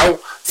 Now,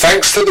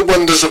 thanks to the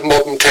wonders of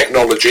modern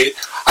technology,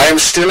 I am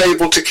still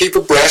able to keep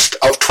abreast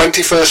of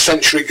 21st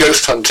century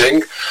ghost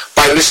hunting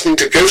by listening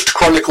to Ghost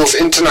Chronicles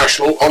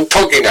International on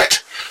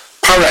TogiNet,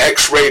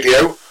 ParaX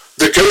Radio,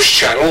 the Ghost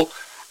Channel,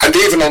 and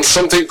even on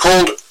something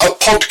called a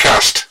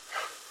podcast.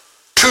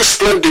 Two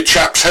splendid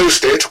chaps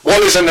host it.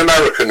 One is an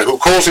American who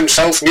calls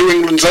himself New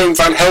England's own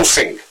Van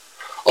Helsing,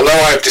 although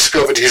I have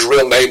discovered his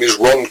real name is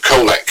Ron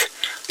Kolick.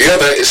 The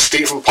other is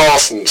Stephen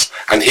Parsons,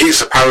 and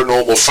he's a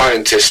paranormal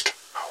scientist.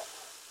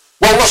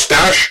 Well,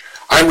 mustache,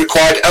 I'm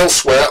required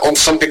elsewhere on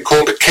something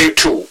called a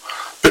K2.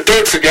 But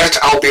don't forget,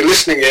 I'll be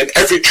listening in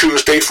every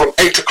Tuesday from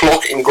 8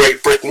 o'clock in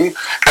Great Britain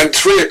and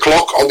 3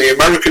 o'clock on the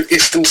American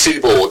Eastern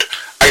Seaboard.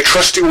 I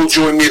trust you will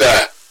join me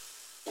there.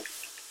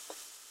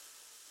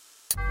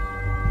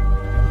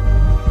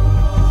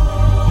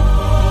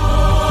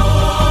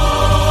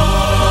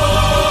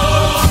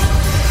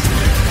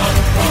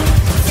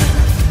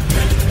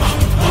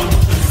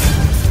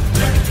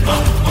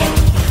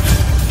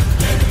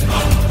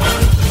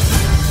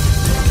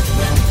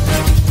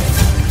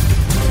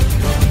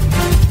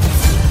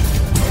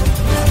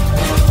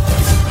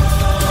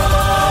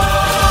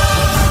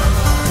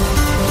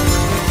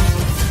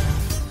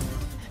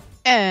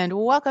 And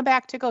welcome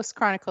back to Ghost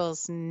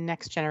Chronicles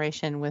Next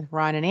Generation with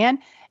Ron and Ann,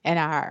 and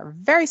our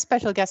very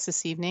special guest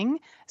this evening,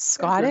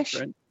 Scottish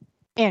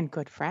and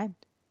good friend,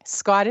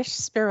 Scottish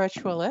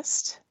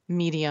spiritualist,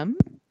 medium,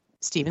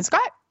 Stephen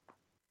Scott.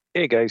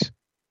 Hey guys.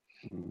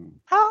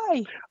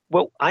 Hi.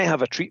 Well, I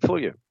have a treat for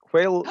you.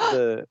 While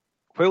the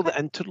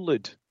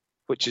interlude,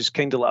 which is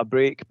kind of like a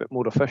break but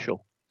more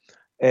official,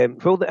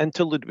 while the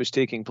interlude was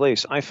taking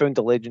place, I found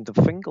the legend of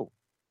Fingal.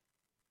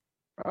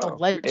 The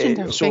legend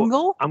of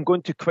Fingal? I'm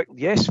going to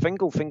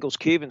Fingal's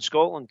Cave in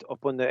Scotland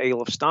up on the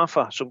Isle of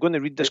Staffa. So I'm going to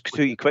read this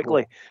to you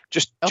quickly,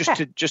 just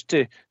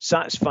to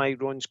satisfy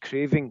Ron's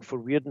craving for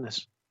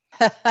weirdness.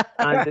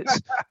 And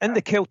it's in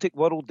the Celtic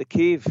world, the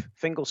cave,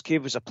 Fingal's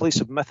Cave, is a place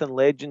of myth and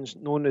legends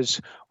known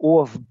as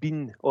Oath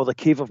Bean, or the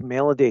Cave of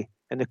Melody.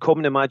 In the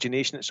common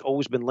imagination, it's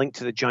always been linked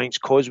to the Giant's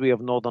Causeway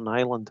of Northern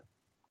Ireland.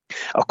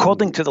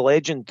 According to the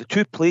legend, the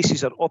two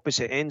places are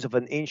opposite ends of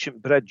an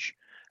ancient bridge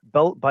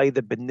built by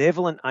the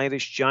benevolent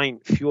Irish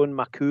giant Fionn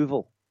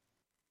MacCúvail.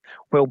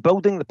 While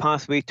building the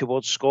pathway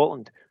towards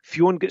Scotland,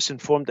 Fionn gets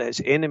informed that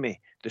his enemy,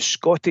 the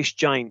Scottish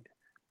giant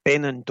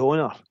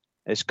Benandonner,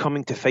 is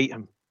coming to fight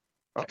him.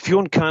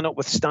 Fionn cannot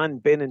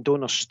withstand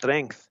Benandonner's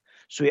strength,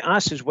 so he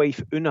asks his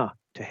wife Una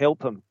to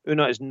help him.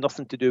 Una has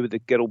nothing to do with the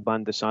girl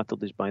band The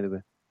Saturdays, by the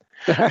way.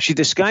 She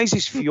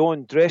disguises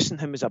Fionn, dressing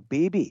him as a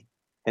baby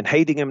and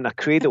hiding him in a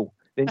cradle.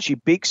 Then she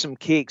bakes some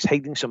cakes,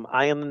 hiding some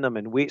iron in them,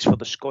 and waits for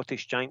the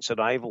Scottish giant's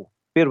arrival.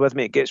 Bear with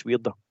me, it gets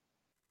weirder.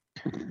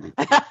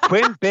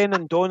 When Ben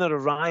and Donna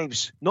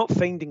arrives, not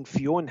finding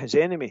Fionn, his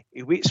enemy,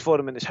 he waits for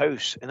him in his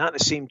house, and at the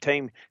same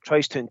time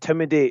tries to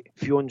intimidate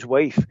Fionn's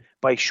wife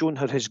by showing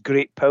her his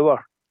great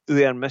power,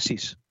 Uer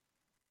misses.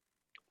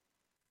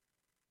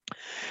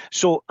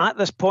 So at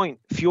this point,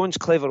 Fionn's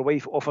clever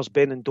wife offers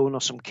Ben and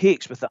Donna some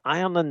cakes with the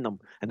iron in them,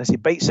 and as he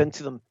bites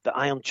into them, the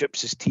iron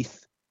chips his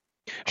teeth.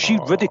 She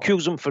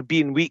ridicules him for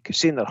being weak,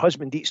 saying her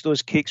husband eats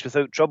those cakes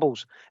without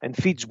troubles, and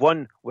feeds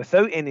one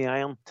without any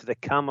iron to the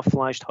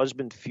camouflaged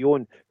husband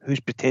Fionn, who's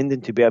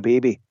pretending to be a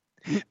baby.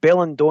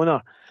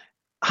 Belladonna,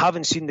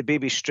 having seen the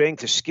baby's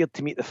strength, is scared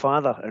to meet the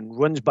father and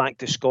runs back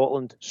to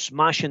Scotland,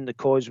 smashing the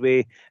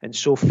causeway, and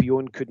so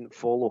Fionn couldn't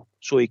follow,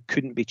 so he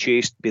couldn't be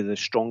chased by the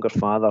stronger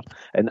father,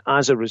 and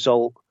as a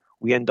result,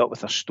 we end up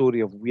with a story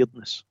of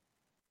weirdness.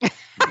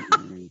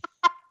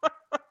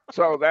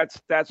 So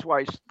that's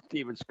why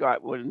Stephen Scott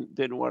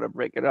didn't want to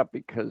break it up,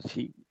 because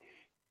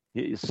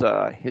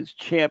his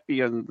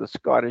champion, the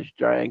Scottish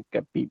giant,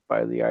 got beat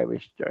by the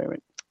Irish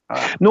giant.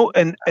 No,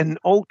 in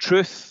all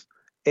truth,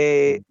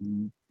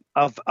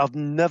 I've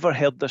never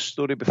heard this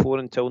story before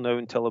until I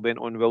went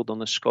on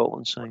Wilderness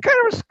Scotland side. What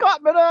kind of a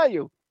Scotsman are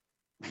you?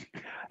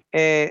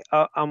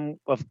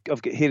 I've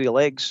got hairy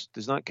legs.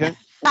 Does that count?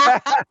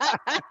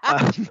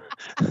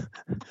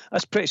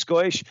 That's pretty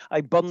Scottish.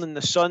 I burn in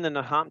the sun, and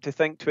I happen to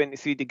think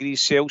 23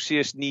 degrees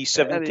Celsius, knee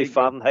 70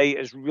 Fahrenheit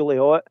is really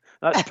hot.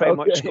 That's pretty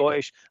much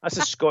Scottish. That's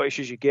as Scottish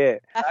as you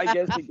get. I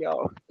guess you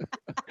go.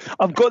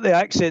 I've got the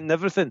accent and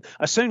everything.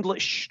 I sound like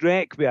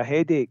Shrek with a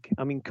headache.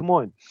 I mean, come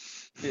on.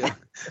 Yeah.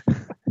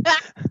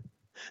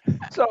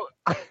 So,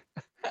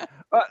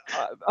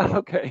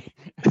 okay.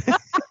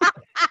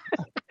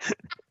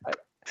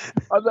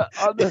 On the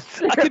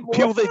I can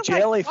peel the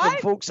jelly from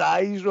folks'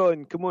 eyes,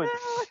 Ron. Come on.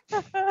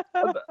 I've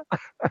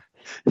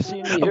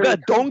got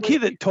a donkey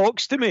that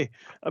talks to me.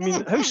 I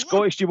mean, how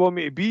Scottish do you want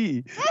me to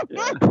be?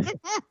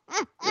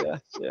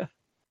 Yeah.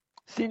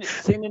 Seen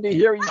any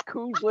hairy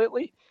coos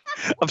lately?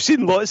 I've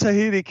seen lots of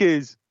hairy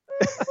coos.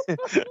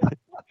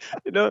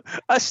 You know,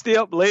 I stay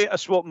up late, I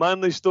swap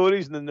manly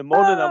stories, and in the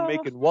morning I'm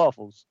making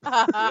waffles.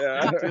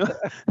 Yeah.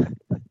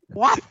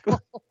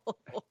 Waffles.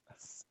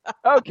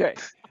 Okay.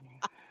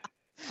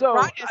 So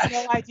Ron has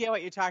no idea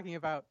what you're talking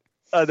about.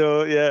 I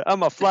know, yeah.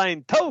 I'm a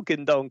flying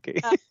token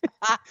donkey.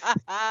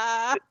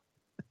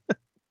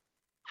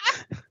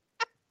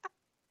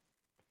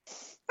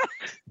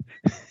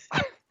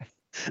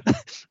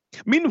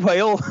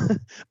 Meanwhile,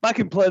 back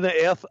in Planet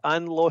Earth,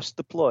 Anne lost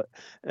the plot.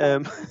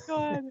 Oh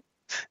God.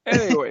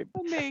 Anyway,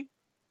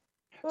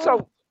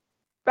 so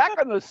back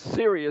on the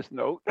serious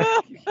note.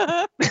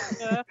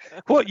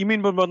 What, you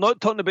mean when we're not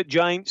talking about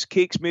giants,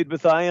 cakes made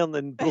with iron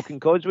and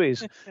broken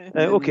causeways?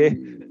 Okay.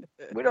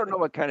 We don't know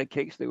what kind of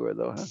cakes they were,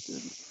 though, huh?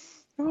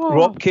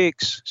 Rock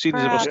cakes, seen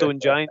as they were stone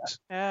giants.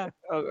 Yeah.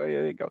 Oh,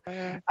 there you go.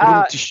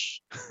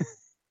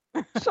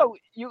 So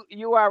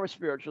you are a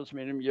spiritualist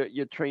medium.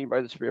 You're trained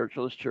by the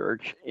Spiritualist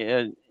Church,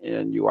 and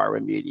you are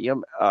a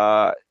medium.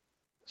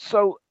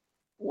 So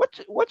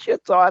what's your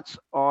thoughts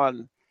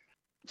on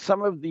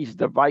some of these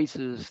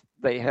devices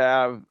they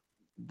have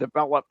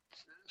developed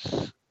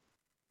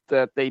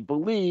that they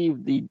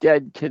believe the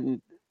dead can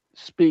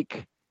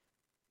speak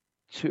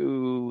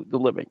to the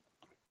living?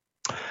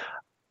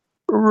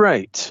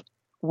 Right.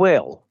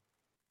 Well,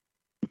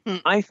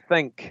 I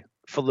think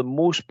for the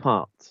most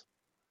part,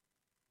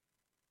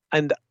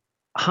 and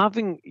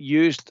having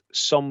used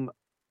some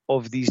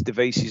of these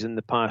devices in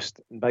the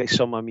past, and by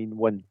some I mean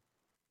one,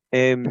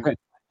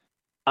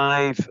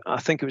 I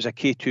think it was a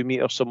K2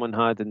 meter someone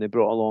had and they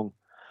brought along.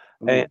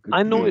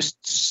 I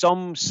noticed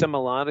some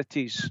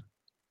similarities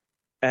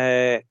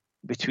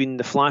between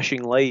the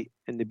flashing light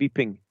and the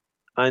beeping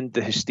and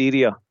the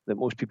hysteria that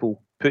most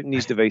people put in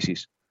these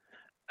devices.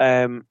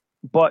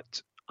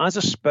 But as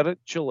a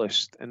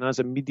spiritualist and as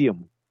a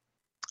medium,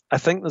 I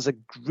think there's a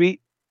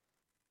great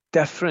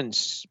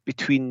difference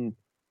between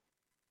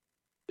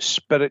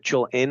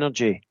spiritual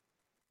energy,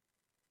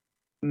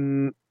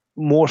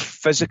 more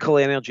physical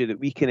energy that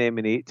we can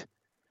emanate,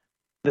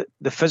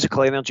 the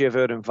physical energy of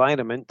our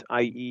environment,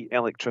 i.e.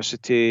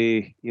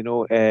 electricity,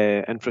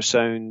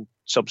 infrasound,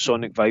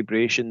 subsonic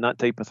vibration, that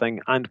type of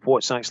thing, and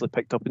what's actually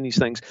picked up in these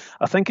things.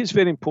 I think it's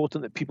very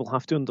important that people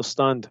have to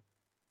understand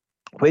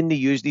when they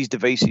use these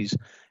devices,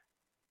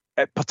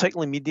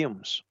 particularly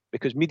mediums,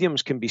 because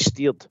mediums can be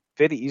steered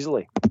very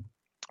easily.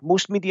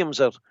 Most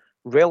mediums are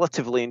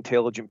relatively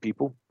intelligent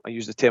people. I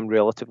use the term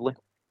relatively.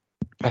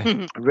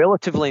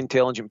 Relatively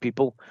intelligent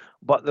people,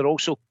 but they're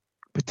also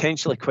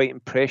potentially quite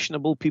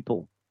impressionable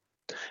people.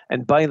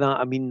 And by that,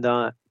 I mean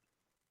that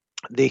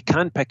they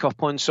can pick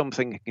up on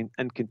something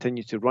and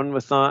continue to run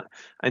with that,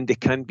 and they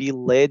can be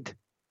led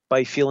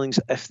by feelings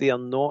if they are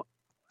not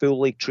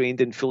fully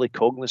trained and fully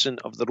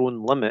cognizant of their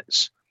own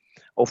limits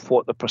of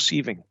what they're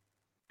perceiving.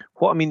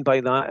 What I mean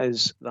by that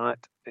is that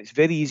it's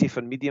very easy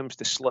for mediums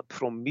to slip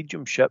from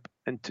mediumship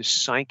into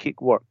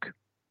psychic work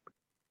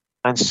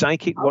And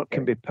psychic work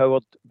can be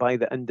powered by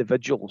the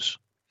individuals.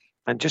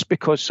 And just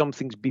because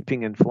something's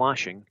beeping and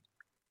flashing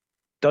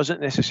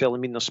doesn't necessarily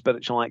mean there's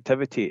spiritual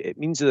activity. It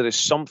means there is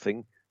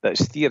something that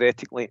is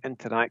theoretically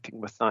interacting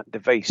with that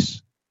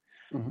device.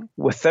 Mm-hmm.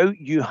 Without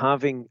you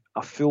having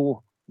a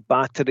full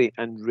battery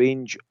and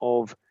range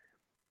of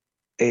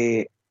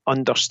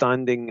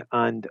understanding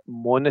and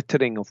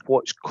monitoring of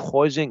what's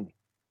causing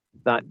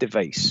that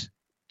device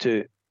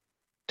to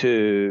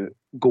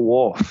go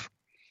off,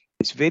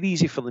 it's very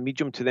easy for the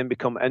medium to then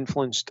become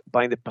influenced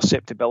by the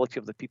perceptibility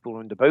of the people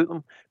around about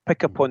them,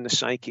 pick up on the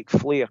psychic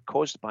flare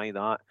caused by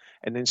that,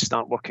 and then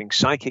start working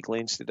psychically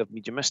instead of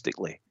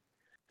mediumistically.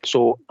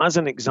 So, as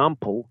an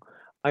example,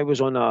 I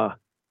was on a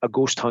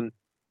ghost hunt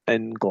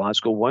in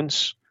Glasgow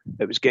once.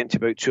 It was getting to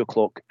about 2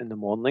 o'clock in the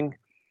morning.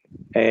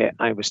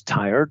 I was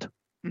tired.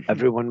 Mm-hmm.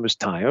 Everyone was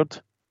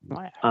tired.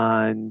 Wow.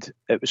 And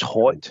it was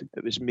hot.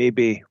 It was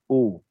maybe,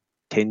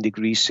 10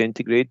 degrees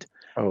centigrade.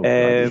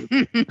 But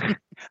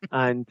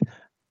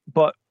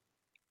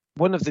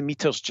one of the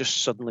meters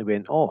just suddenly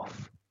went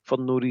off for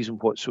no reason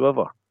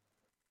whatsoever.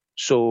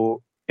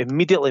 So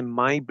immediately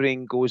my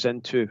brain goes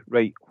into,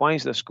 right, why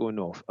is this going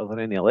off? Are there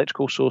any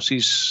electrical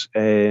sources?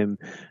 I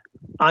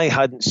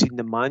hadn't seen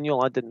the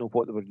manual. I didn't know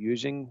what they were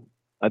using.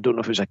 I don't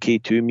know if it was a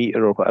K2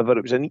 meter or whatever.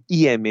 It was an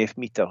EMF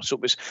meter. So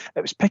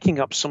it was picking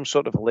up some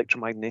sort of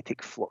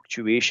electromagnetic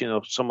fluctuation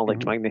or some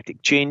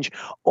electromagnetic change.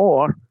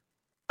 Or,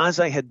 as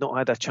I had not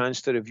had a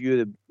chance to review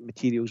the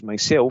materials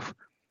myself,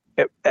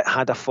 it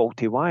had a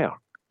faulty wire.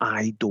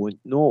 I don't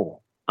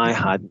know. I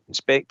hadn't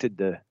inspected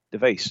the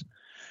device.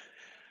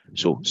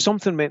 So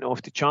something went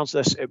off to charge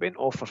this. It went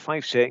off for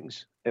 5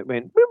 seconds. It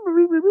went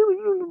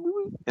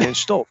and then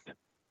stopped.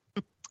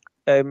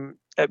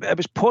 It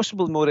was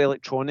possibly more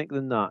electronic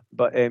than that,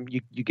 but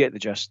you get the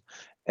gist.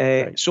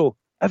 Right. So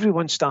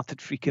everyone started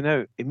freaking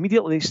out.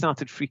 Immediately they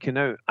started freaking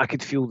out. I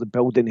could feel the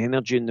building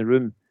energy in the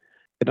room.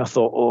 And I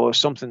thought,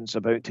 something's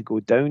about to go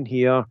down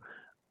here.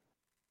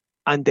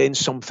 And then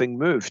something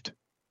moved.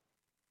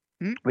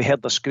 We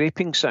heard the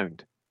scraping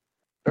sound.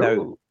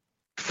 Now,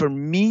 for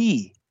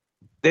me,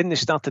 then they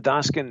started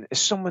asking, is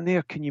someone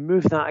there? Can you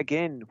move that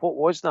again? What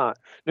was that?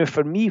 Now,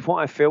 for me,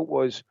 what I felt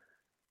was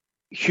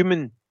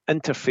human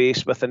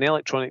interface with an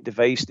electronic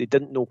device. They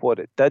didn't know what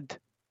it did.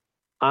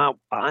 I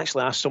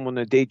actually asked someone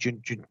the day, do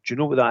you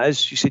know what that is?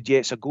 She said, yeah,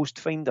 it's a ghost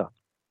finder.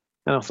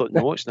 And I thought,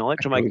 no, it's an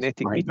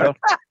electromagnetic meter.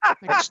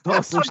 It's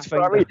not a ghost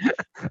finder.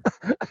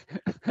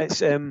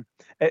 It's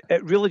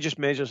it really just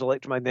measures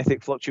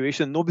electromagnetic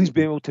fluctuation. Nobody's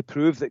been able to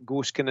prove that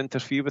ghosts can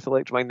interfere with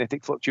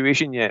electromagnetic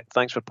fluctuation yet.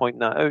 Thanks for pointing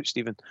that out,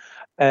 Stephen.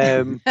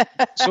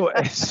 So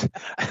it's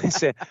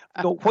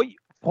no,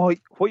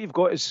 what you've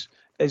got is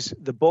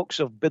the box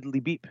of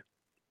Biddly Beep.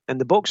 And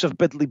the box of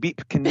Biddly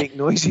Beep can make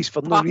noises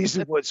for no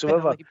reason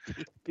whatsoever.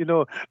 You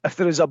know, if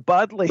there is a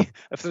badly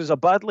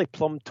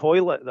plumbed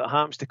toilet that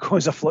happens to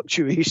cause a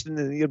fluctuation in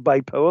the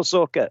nearby power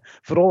socket,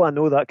 for all I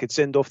know, that could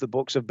send off the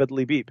box of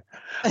Biddly Beep.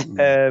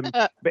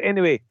 But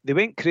anyway, they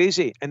went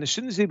crazy, and as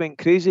soon as they went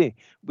crazy,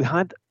 we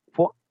had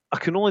what I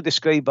can only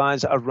describe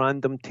as a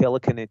random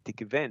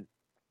telekinetic event.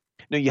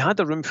 Now, you had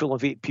a room full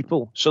of 8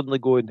 people suddenly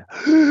going,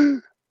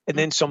 and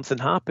then something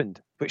happened,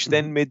 which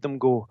then made them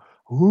go,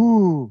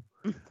 ooh.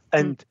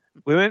 And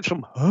we went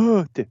from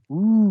to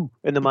ooh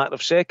in a matter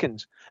of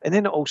seconds. And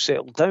then it all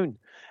settled down.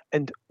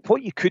 And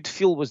what you could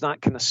feel was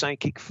that kind of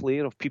psychic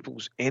flare of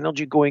people's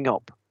energy going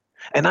up.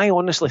 And I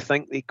honestly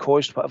think they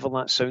caused whatever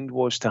that sound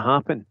was to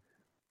happen.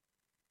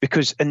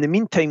 Because in the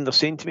meantime, they're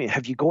saying to me,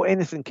 have you got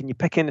anything? Can you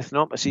pick anything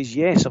up? I says,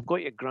 yes, I've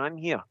got your gran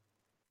here.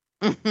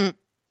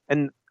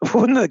 And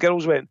one of the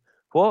girls went,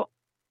 what?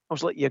 I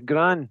was like, your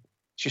gran.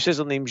 She says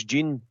her name's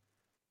Jean.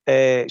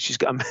 She's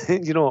got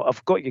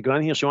I've got your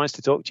gran here. She wants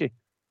to talk to you.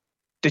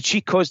 Did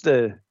she cause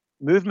the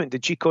movement?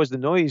 Did she cause the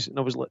noise? And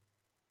I was like,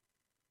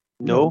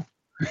 no.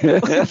 I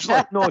was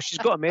like, no, she's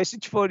got a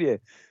message for you.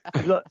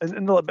 And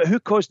they're like, but who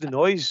caused the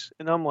noise?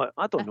 And I'm like,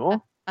 I don't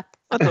know.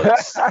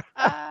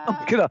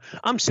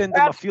 I'm sending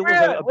my feelers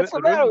out about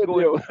the room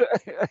going,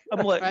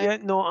 I'm like, yeah,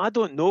 no, I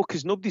don't know,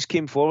 because nobody's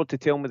came forward to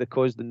tell me they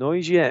caused the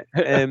noise yet.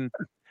 And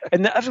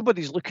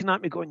everybody's looking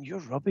at me going, you're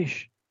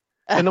rubbish.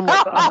 And I'm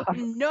like,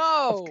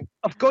 no.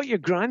 I've got your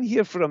gran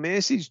here for a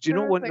message. Do you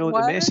not want to know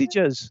what the message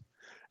is?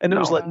 And it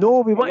was like,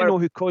 no, we want to know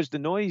who caused the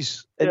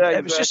noise. And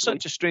it was just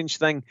such a strange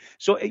thing.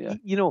 So,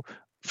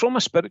 from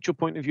a spiritual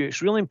point of view,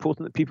 it's really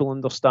important that people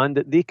understand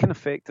that they can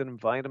affect their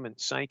environment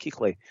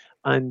psychically.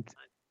 And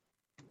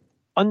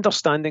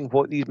understanding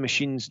what these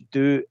machines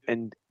do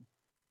and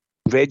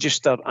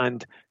register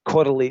and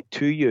correlate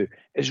to you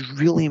is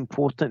really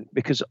important.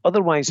 Because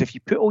otherwise, if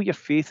you put all your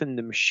faith in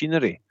the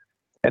machinery,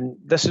 and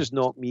this is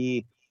not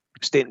me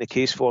stating the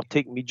case for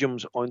take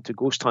mediums onto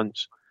ghost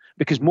hunts,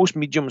 because most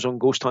mediums on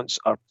ghost hunts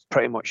are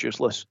pretty much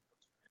useless.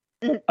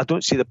 I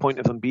don't see the point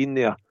of them being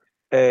there,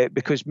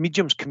 because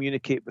mediums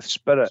communicate with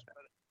spirit,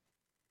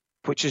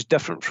 which is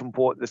different from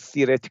what the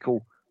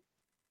theoretical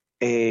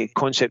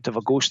concept of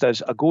a ghost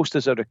is. A ghost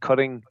is a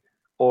recurring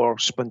or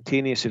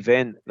spontaneous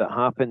event that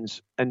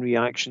happens in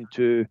reaction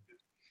to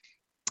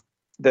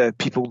the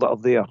people that are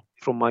there.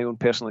 from my own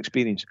personal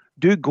experience.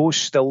 Do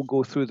ghosts still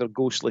go through their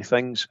ghostly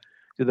things?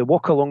 Do they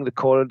walk along the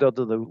corridor?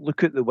 Do they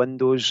look at the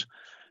windows?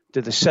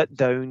 Do they sit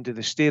down? Do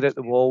they stare at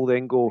the wall,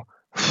 then go,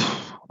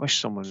 I wish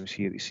someone was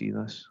here to see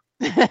this?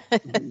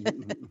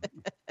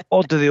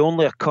 Or do they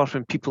only occur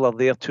when people are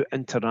there to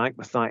interact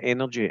with that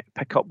energy,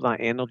 pick up that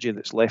energy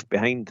that's left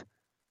behind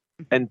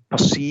and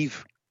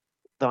perceive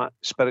that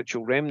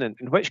spiritual remnant?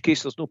 In which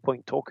case, there's no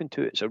point talking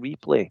to it. It's a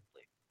replay,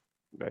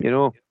 Right. you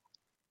know,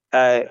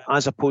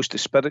 as opposed to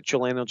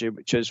spiritual energy,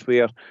 which is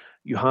where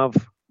you have,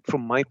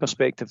 from my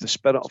perspective, the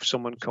spirit of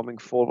someone coming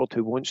forward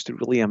who wants to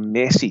relay a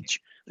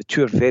message. The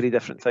two are very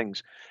different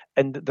things,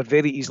 and they're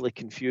very easily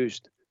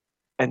confused.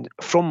 And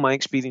from my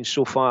experience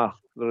so far,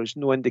 there is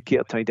no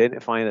indicator to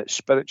identify that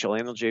spiritual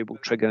energy will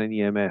trigger an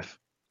EMF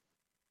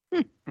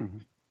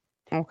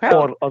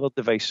or other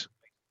device.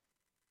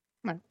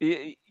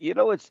 You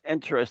know, it's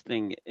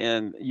interesting,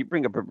 and you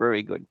bring up a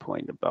very good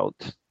point about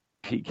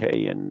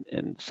PK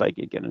and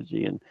psychic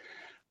energy, and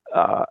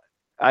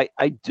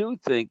I do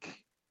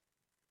think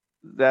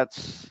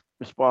that's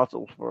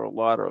responsible for a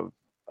lot of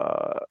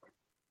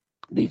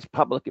these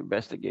public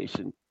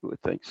investigation with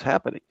things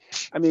happening.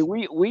 I mean,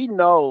 we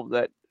know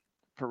that,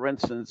 for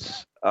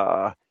instance,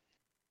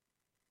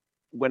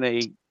 when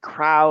a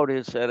crowd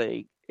is at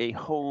a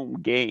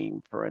home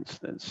game, for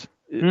instance,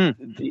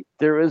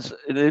 there is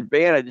an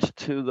advantage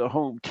to the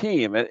home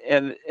team,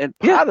 and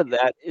part of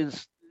that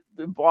is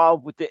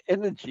involved with the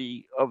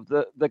energy of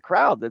the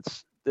crowd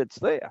that's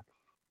there.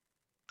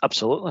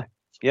 Absolutely,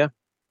 yeah.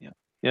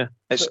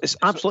 It's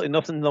absolutely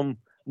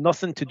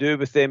nothing to do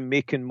with them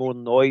making more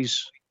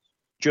noise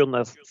during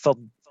their third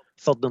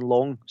and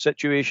long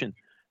situation.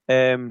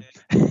 But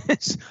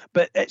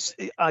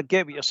I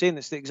get what you're saying.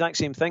 It's the exact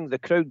same thing. The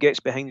crowd gets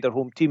behind their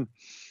home team.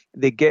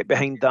 They get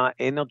behind that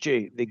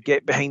energy. They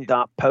get behind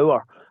that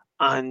power,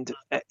 and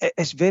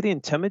it's very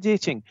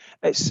intimidating.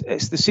 It's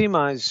the same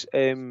as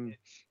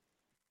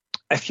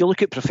if you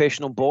look at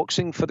professional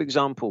boxing, for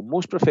example.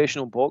 Most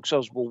professional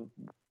boxers will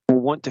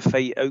want to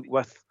fight out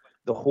with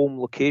the home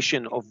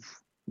location of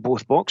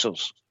both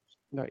boxers.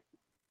 Right.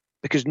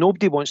 Because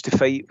nobody wants to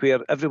fight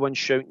where everyone's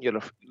shouting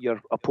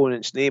your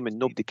opponent's name and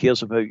nobody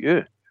cares about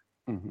you.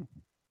 Mm-hmm.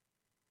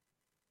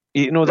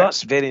 You know,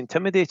 that's very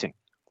intimidating.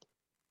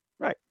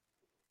 Right.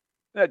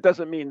 That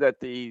doesn't mean that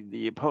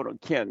the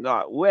opponent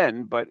cannot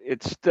win, but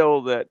it's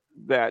still that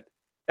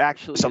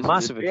actually it's a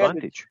massive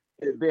advantage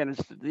to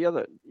the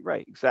other.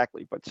 Right,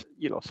 exactly. But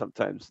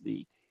sometimes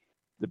the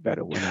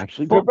better one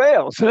actually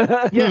prevails.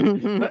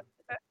 Yeah.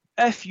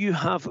 If you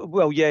have,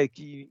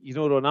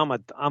 Ron,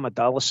 I'm a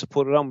Dallas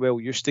supporter. I'm well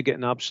used to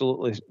getting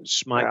absolutely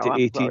smacked at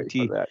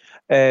AT&T.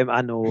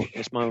 I know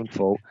it's my own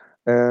fault.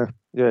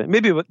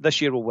 Maybe this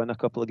year we'll win a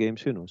couple of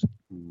games. Who knows?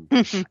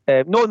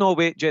 No,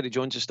 wait. Jerry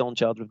Jones is still in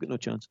charge. We've got no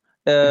chance.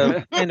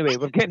 Anyway,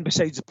 we're getting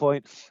besides the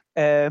point.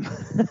 But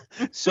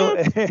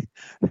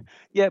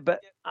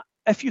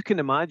if you can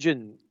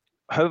imagine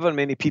however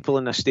many people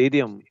in a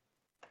stadium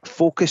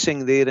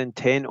focusing their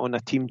intent on a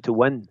team to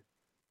win,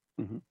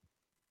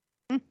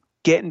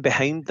 getting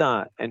behind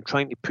that and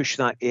trying to push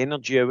that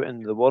energy out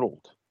in the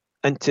world.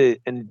 And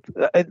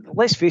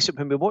let's face it,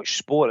 when we watch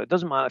sport, it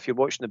doesn't matter if you're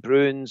watching the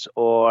Bruins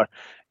or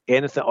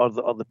anything, or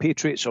the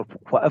Patriots or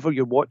whatever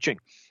you're watching.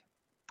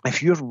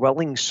 If you're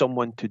willing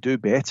someone to do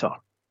better,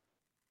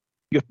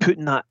 you're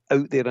putting that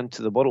out there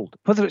into the world.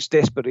 Whether it's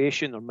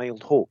desperation or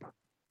mild hope,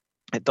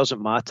 it doesn't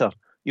matter.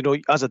 You know,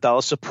 as a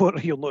Dallas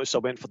supporter, you'll notice I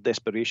went for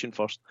desperation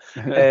first.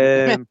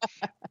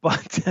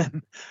 But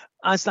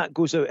as that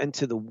goes out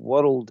into the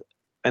world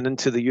and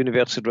into the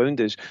universe around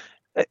us,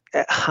 it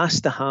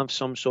has to have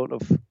some sort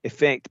of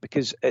effect,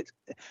 because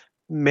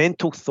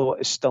mental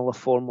thought is still a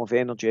form of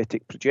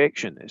energetic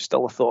projection. It's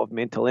still a thought of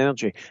mental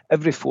energy.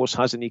 Every force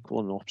has an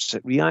equal and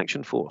opposite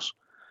reaction force.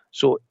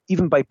 So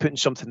even by putting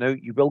something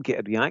out, you will get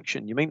a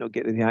reaction. You might not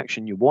get the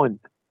reaction you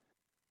want,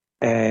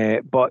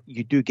 but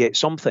you do get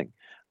something.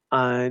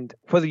 And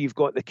whether you've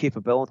got the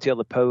capability or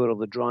the power or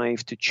the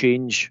drive to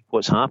change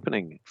what's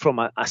happening from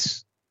I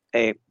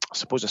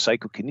suppose a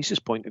psychokinesis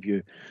point of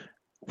view,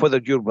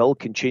 whether your will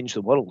can change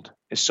the world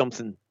is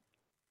something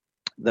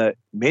that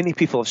many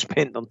people have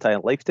spent their entire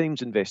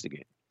lifetimes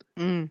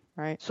investigating.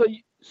 Right. So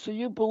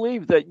you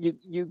believe that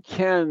you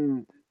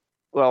can,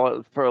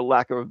 well, for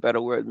lack of a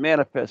better word,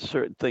 manifest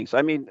certain things.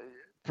 I mean,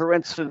 for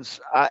instance,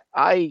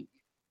 I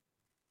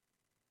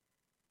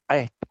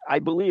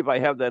believe I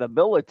have that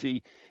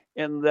ability,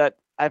 in that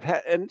I've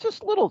had, and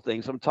just little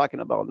things I'm talking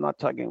about. I'm not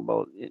talking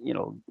about,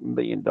 $1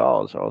 million,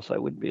 or else I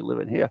wouldn't be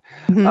living here.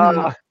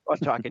 I'm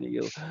talking to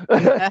you.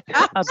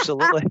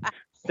 Absolutely.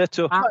 That's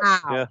so.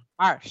 Yeah.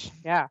 Harsh.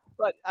 Yeah.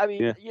 But I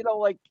mean,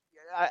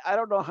 I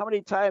don't know how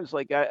many times,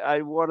 like,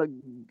 I want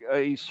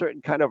a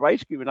certain kind of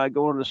ice cream, and I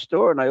go in the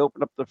store and I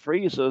open up the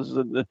freezers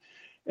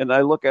and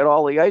I look at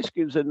all the ice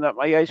creams, and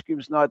my ice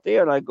cream's not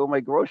there, and I go my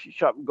grocery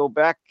shop and go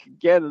back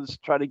again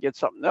and try to get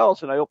something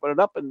else, and I open it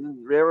up,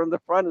 and there in the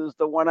front is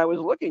the one I was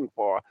looking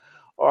for.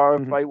 Or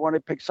if I want to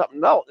pick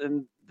something out,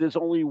 and there's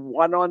only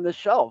one on the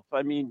shelf.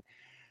 I mean,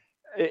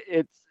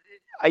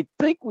 I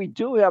think we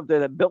do have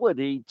that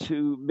ability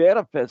to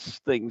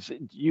manifest things.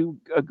 Do you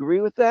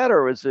agree with that,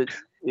 or is it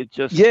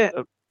just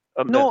a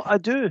myth? No, I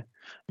do.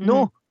 Mm-hmm.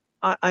 No,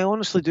 I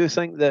honestly do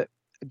think that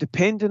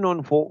depending on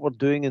what we're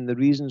doing and the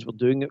reasons we're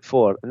doing it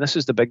for, and this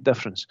is the big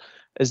difference,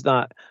 is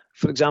that,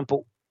 for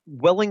example,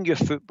 willing your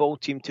football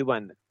team to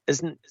win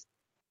isn't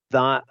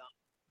that,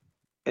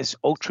 is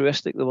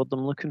altruistic, the word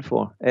I'm looking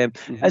for,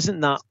 isn't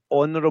that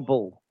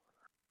honourable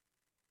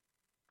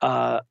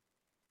a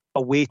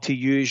way to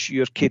use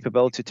your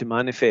capability to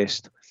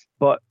manifest.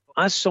 But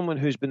as someone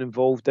who's been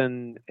involved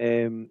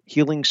in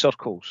healing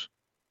circles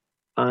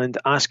and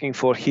asking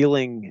for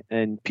healing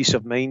and peace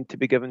of mind to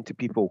be given to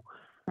people,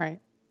 right?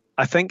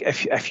 I think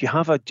if you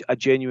have a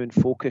genuine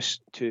focus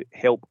to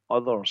help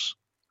others,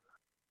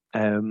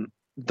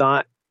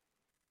 that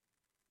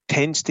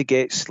tends to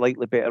get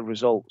slightly better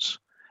results.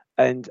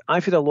 And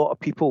I've had a lot of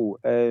people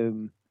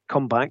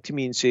come back to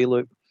me and say,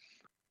 look,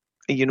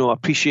 I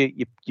appreciate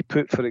you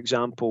put, for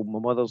example, my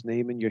mother's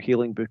name in your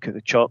healing book at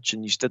the church,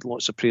 and you did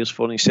lots of prayers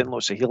for her, and you sent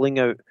lots of healing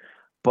out.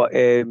 But,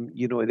 at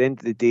the end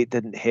of the day, it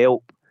didn't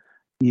help.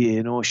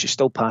 She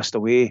still passed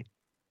away.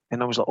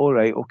 And I was like, all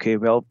right, okay,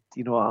 well,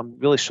 I'm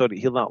really sorry to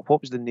hear that.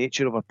 What was the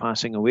nature of her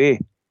passing away?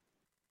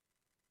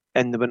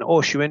 And they went,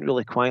 oh, she went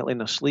really quietly in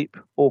her sleep.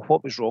 Oh,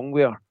 what was wrong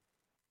with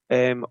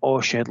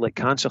her? She had like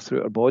cancer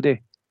through her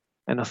body.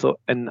 And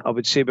I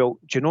would say, well,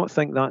 do you not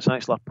think that's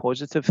actually a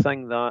positive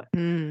thing, that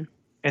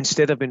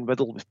instead of being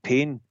riddled with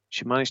pain,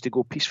 she managed to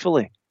go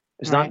peacefully?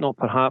 Is that not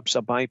perhaps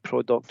a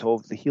byproduct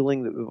of the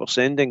healing that we were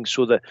sending,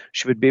 so that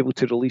she would be able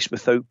to release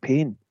without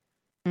pain?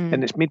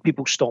 And it's made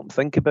people stop and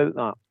think about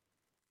that,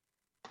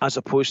 as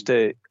opposed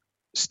to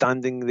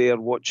standing there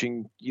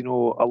watching,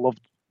 a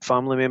loved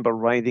family member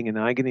writhing in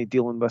agony,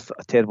 dealing with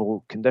a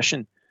terrible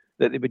condition,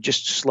 that they would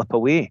just slip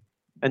away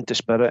into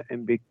spirit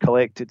and be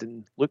collected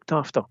and looked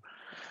after.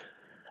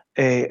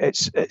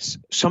 It's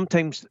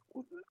sometimes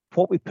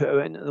what we put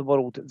out into the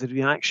world, the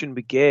reaction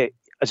we get,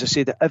 as I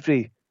say, that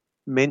every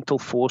mental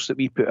force that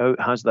we put out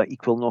has that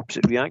equal and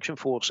opposite reaction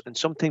force, and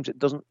sometimes it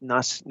doesn't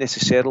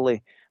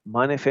necessarily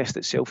manifest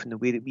itself in the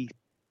way that we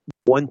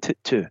want it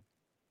to.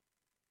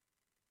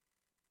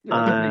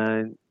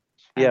 And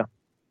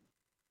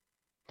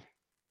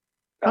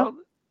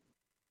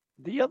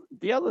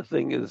the other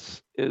thing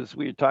is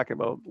we were talking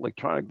about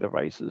electronic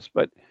devices,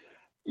 but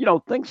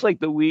things like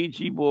the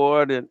Ouija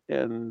board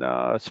and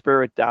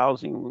spirit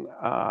dowsing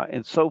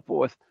and so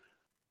forth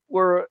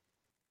were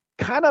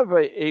kind of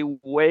a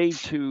way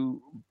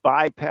to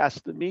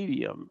bypass the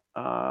medium,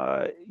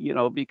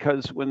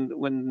 because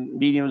when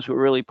mediums were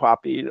really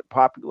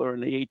popular in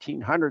the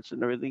 1800s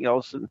and everything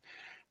else,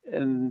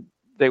 and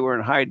they were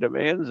in high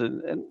demands,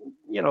 and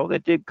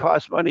that did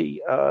cost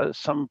money.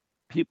 Some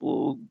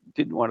people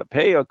didn't want to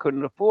pay or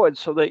couldn't afford,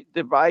 so they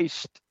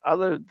devised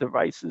other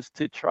devices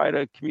to try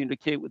to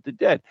communicate with the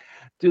dead.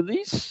 Do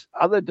these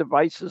other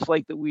devices,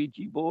 like the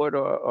Ouija board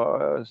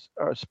or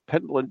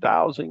pendulum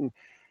dowsing,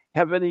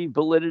 have any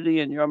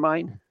validity in your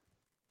mind?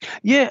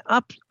 Yeah,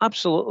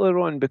 absolutely,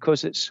 Ron,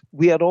 because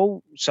we are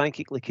all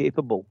psychically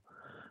capable.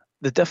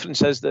 The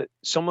difference is that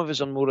some of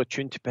us are more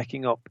attuned to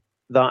picking up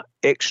that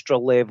extra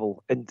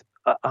level. And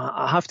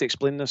I have to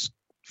explain this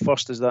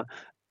first, is that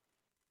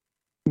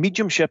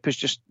mediumship is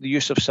just the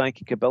use of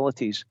psychic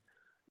abilities.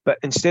 But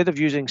instead of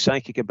using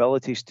psychic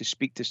abilities to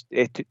speak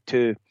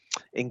to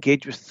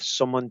engage with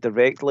someone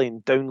directly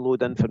and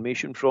download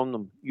information from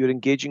them, you're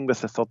engaging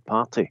with a third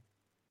party.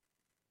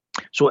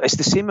 So it's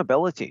the same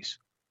abilities.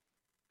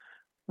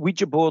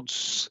 Ouija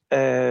boards,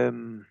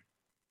 dowsing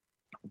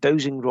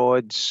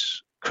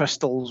rods,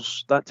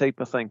 crystals, that type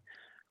of thing.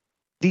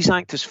 These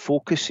act as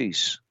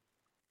focuses,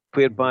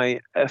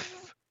 whereby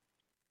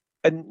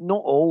and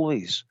not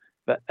always,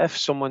 but if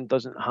someone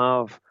doesn't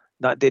have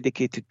that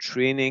dedicated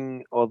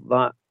training, or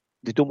that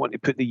they don't want to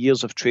put the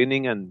years of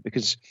training in,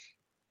 because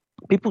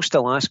people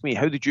still ask me,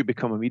 how did you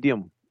become a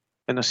medium?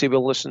 And I say,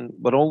 well, listen,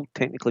 we're all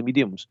technically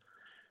mediums.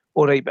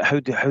 All right, but how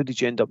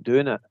did you end up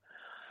doing it?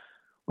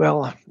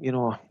 Well, I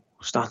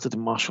started in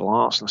martial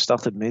arts, and I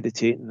started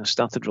meditating, I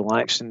started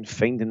relaxing,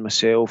 finding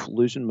myself,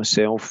 losing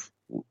myself,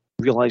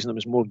 realising there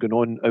was more going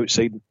on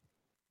outside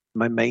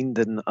my mind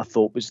than I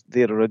thought was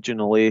there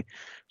originally.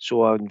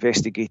 So I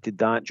investigated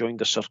that,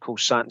 joined a circle,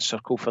 sat in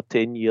circle for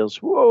 10 years.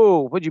 Whoa,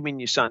 what do you mean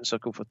you sat in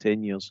circle for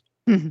 10 years?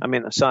 Mm-hmm. I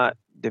mean, I sat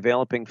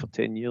developing for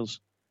 10 years.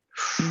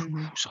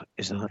 Mm-hmm.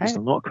 Is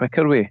there not a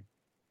quicker way?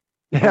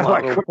 Yeah,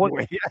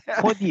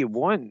 what do you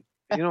want?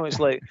 It's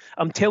like,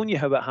 I'm telling you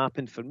how it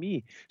happened for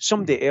me.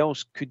 Somebody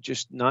else could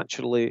just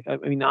naturally, I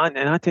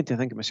tend to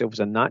think of myself as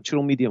a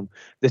natural medium.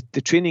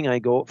 The training I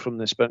got from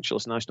the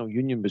Spiritualist National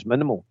Union was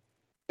minimal.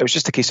 It was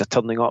just a case of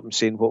turning up and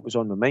saying what was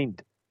on my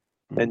mind.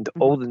 And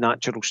all the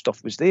natural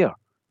stuff was there.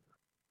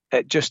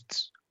 It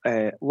just,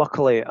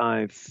 luckily,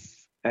 I'm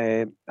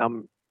of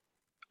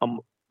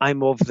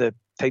the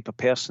type of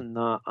person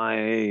that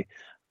I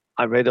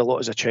read a lot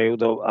as a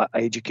child. I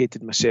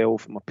educated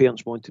myself. My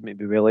parents wanted me to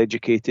be well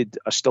educated.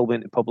 I still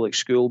went to public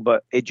school,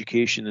 but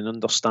education and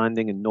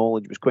understanding and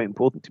knowledge was quite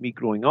important to me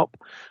growing up.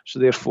 So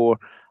therefore,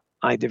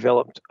 I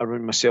developed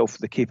around myself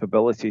the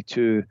capability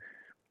to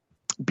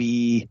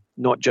be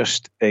not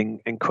just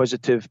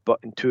inquisitive, but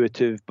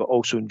intuitive, but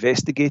also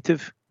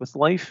investigative with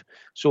life.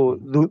 So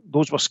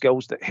those were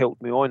skills that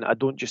helped me on. I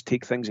don't just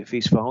take things at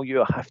face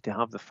value. I have to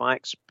have the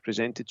facts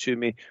presented to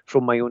me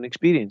from my own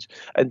experience.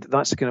 And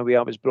that's the kind of way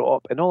I was brought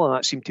up. And all of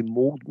that seemed to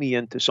mold me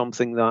into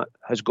something that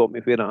has got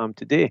me where I am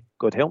today.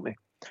 God help me.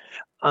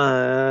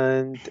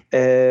 And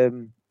there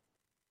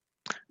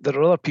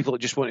are other people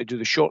that just want to do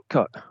the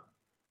shortcut.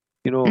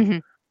 You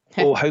know,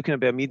 Mm-hmm. oh, how can I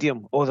be a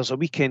medium? Oh, there's a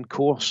weekend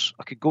course.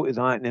 I could go to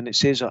that, and then it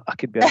says I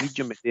could be a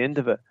medium at the end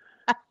of it.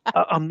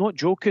 I'm not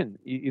joking.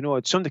 You know,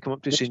 had somebody come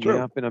up to me saying,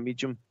 yeah, I've been a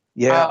medium.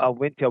 Yeah, I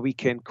went to a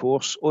weekend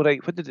course. All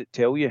right, what did it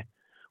tell you?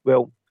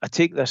 Well, I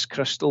take this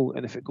crystal,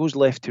 and if it goes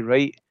left to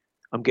right,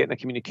 I'm getting a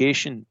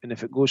communication. And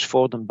if it goes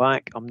forward and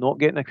back, I'm not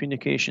getting a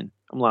communication.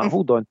 I'm like,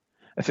 hold on.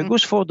 If it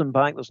goes forward and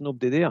back, there's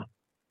nobody there.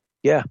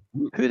 Yeah,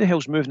 who the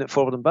hell's moving it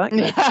forward and back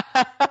then?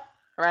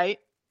 Right.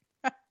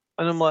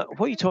 And I'm like,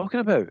 what are you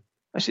talking about?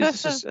 I said,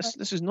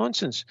 this is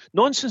nonsense.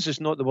 Nonsense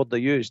is not the word I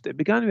used. It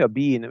began with a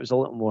B and it was a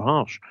little more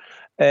harsh.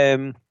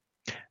 Kind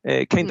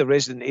of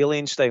Resident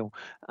Alien style.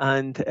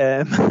 And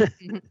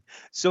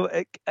so,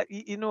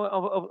 you know,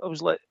 I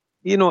was like,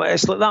 you know,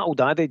 it's like that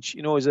old adage,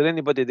 you know, is there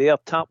anybody there?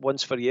 Tap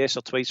once for yes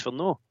or twice for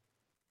no.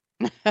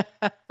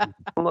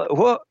 I'm like,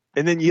 what?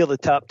 And then you hear the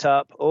tap,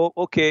 tap. Oh,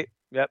 okay.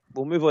 Yep,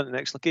 we'll move on to the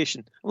next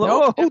location. I'm like,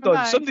 Nope, hold on.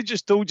 mind. Somebody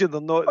just told you they're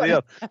not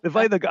there. They've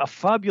either got a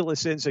fabulous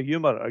sense of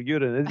humour or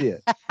you're an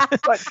idiot.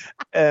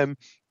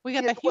 We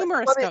got the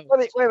humorous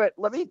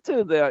Let me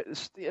do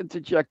that.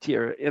 Interject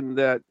here in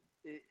that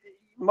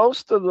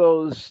most of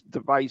those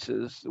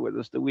devices, whether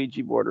it's the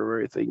Ouija board or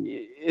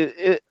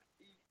everything,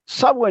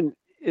 someone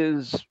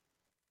is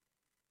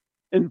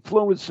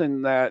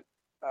influencing that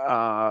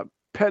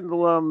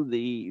pendulum,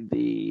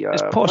 the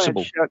it's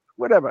possible, planchette,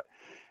 whatever,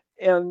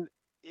 and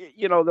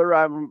you know there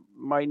are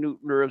minute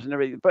nerves and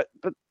everything, but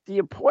the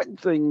important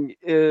thing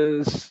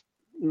is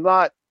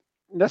not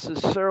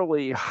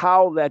necessarily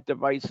how that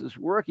device is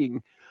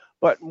working,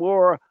 but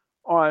more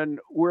on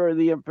where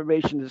the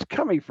information is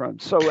coming from.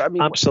 So I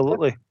mean,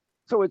 absolutely.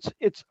 So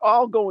it's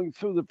all going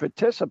through the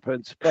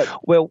participants, but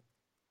well.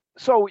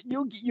 So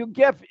you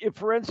get, if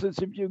for instance,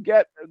 if you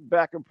get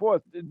back and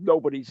forth,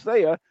 nobody's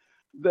there,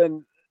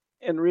 then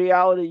in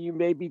reality you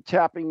may be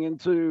tapping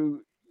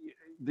into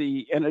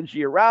the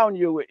energy around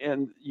you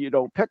and you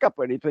don't pick up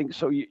anything.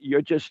 So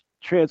you're just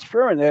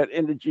transferring that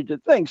energy to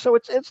things. So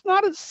it's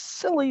not as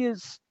silly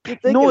as you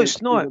think. No,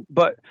 it's not.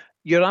 But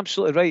you're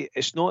absolutely right.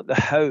 It's not the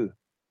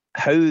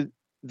how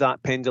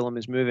that pendulum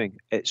is moving.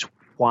 It's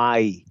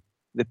why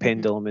the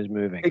pendulum is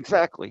moving.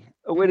 Exactly.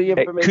 Where the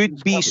information it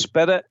could be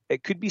spirit.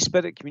 It could be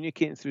spirit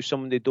communicating through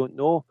someone they don't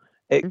know.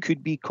 It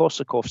could be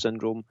Korsakoff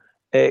syndrome.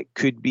 It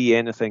could be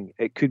anything.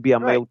 It could be a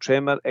mild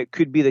tremor. It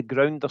could be the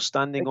ground they're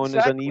standing on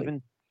is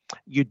uneven.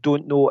 You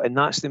don't know, and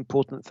that's the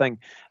important thing.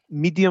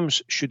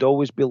 Mediums should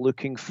always be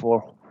looking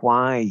for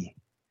why.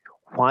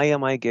 Why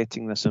am I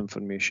getting this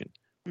information?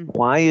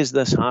 Why is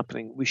this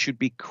happening? We should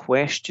be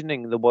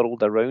questioning the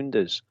world around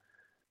us,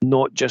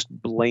 not just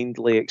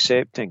blindly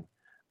accepting.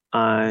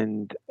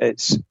 And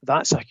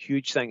that's a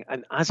huge thing.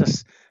 And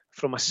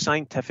from a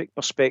scientific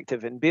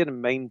perspective, and bear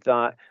in mind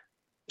that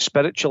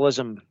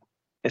spiritualism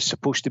is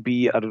supposed to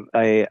be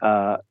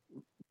a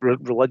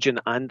religion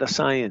and a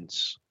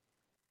science.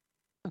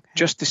 Okay.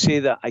 Just to say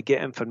that I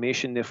get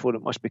information, therefore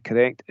it must be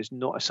correct, is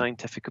not a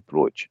scientific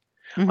approach.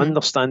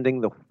 Understanding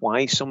the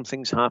why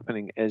something's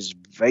happening is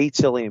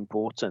vitally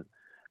important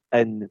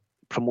in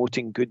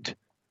promoting good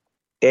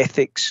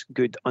ethics,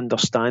 good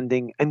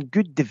understanding, and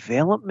good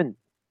development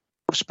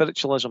of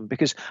spiritualism.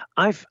 Because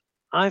I've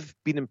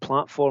been in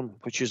platform,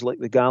 which is like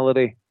the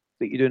gallery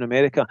that you do in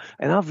America,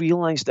 and I've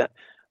realised that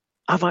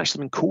I've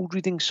actually been cold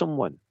reading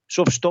someone.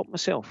 So I've stopped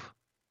myself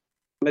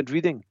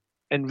mid-reading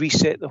and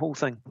reset the whole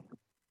thing.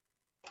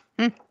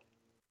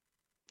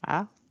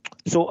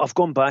 So I've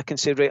gone back and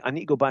said, right, I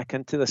need to go back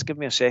into this. Give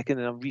me a second,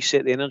 and I've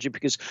reset the energy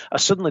because I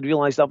suddenly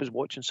realised I was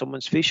watching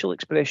someone's facial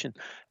expression.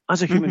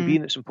 As a human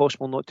being, it's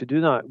impossible not to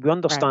do that. We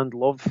understand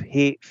love,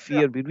 hate,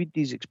 fear. We read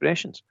these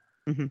expressions.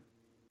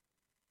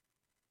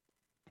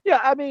 Yeah,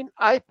 I mean,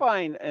 I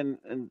find,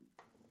 and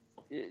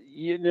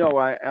you know,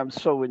 I'm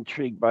so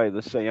intrigued by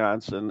the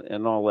seance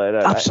and all that.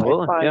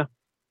 Absolutely,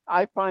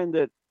 I find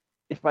that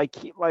if I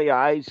keep my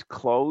eyes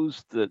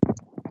closed, that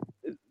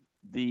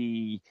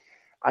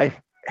I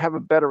have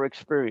a better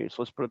experience.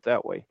 Let's put it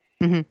that way.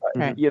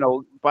 Right. You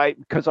know,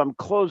 because I'm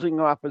closing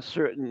off a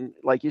certain,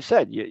 like you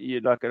said,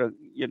 you're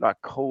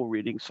not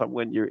co-reading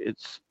someone. You're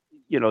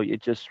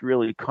just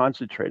really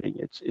concentrating.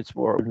 It's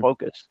more a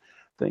focused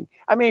thing.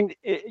 I mean,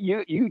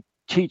 you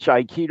teach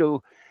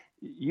Aikido,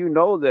 you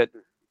know that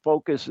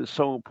focus is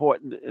so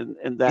important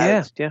in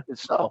that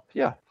itself.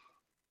 Yeah.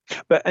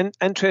 But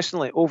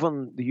interestingly, over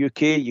in the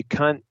UK, you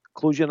can't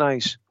close your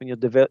eyes when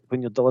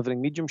you're delivering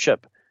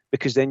mediumship,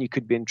 because then you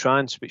could be in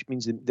trance, which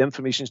means the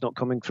information is not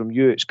coming from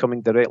you; it's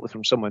coming directly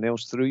from someone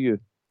else through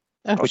you,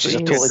 which is a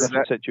totally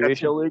different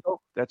situation.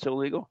 That's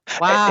illegal.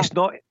 Wow.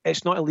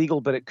 It's not illegal,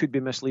 but it could be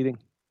misleading.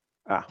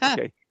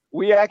 Okay.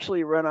 We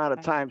actually run out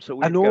of time,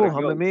 so I know.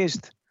 I'm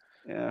amazed.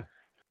 Yeah.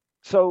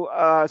 So,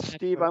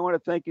 Steve, I want to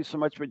thank you so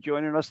much for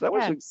joining us. That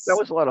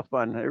was a lot of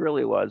fun. It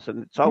really was,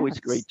 and it's always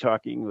great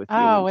talking with you.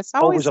 Oh, it's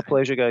always a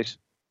pleasure, guys.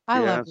 I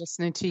love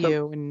listening to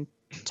you and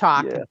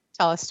talk and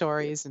tell us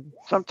stories. And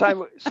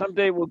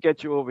someday we'll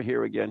get you over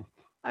here again.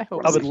 I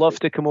hope. I would love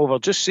to come over.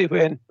 Just say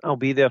when. I'll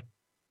be there.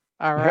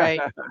 All right.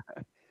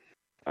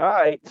 All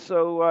right.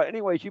 So,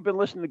 anyways, you've been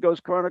listening to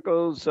Ghost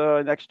Chronicles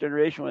Next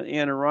Generation with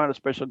Ann and Ron, a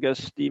special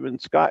guest, Stephen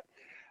Scott.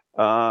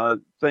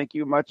 Thank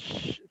you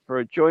much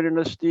for joining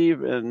us,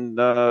 Steve. And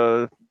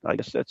I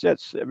guess that's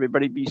it. So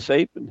everybody be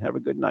safe and have a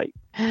good night.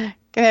 Good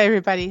night,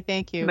 everybody.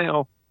 Thank you.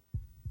 No.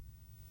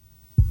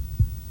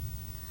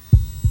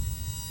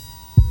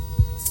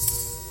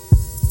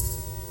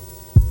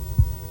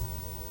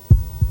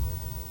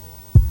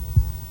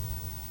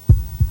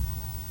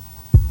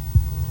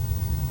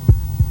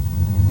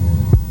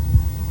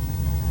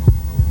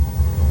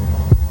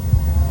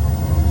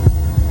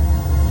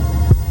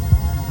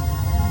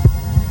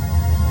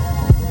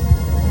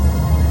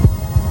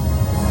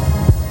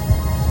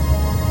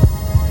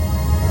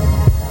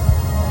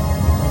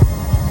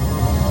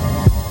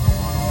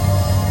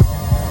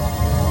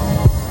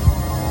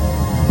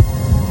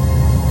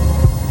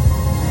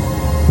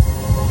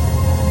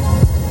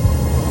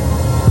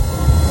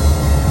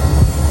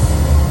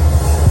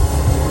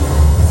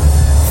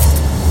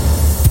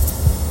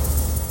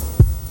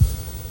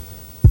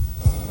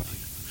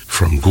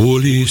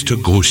 Ghoulies to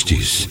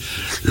ghosties,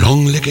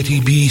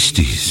 long-leggedy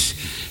beasties,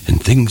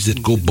 and things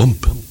that go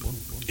bump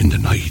in the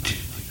night.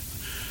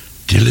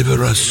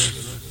 Deliver us,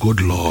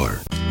 good Lord.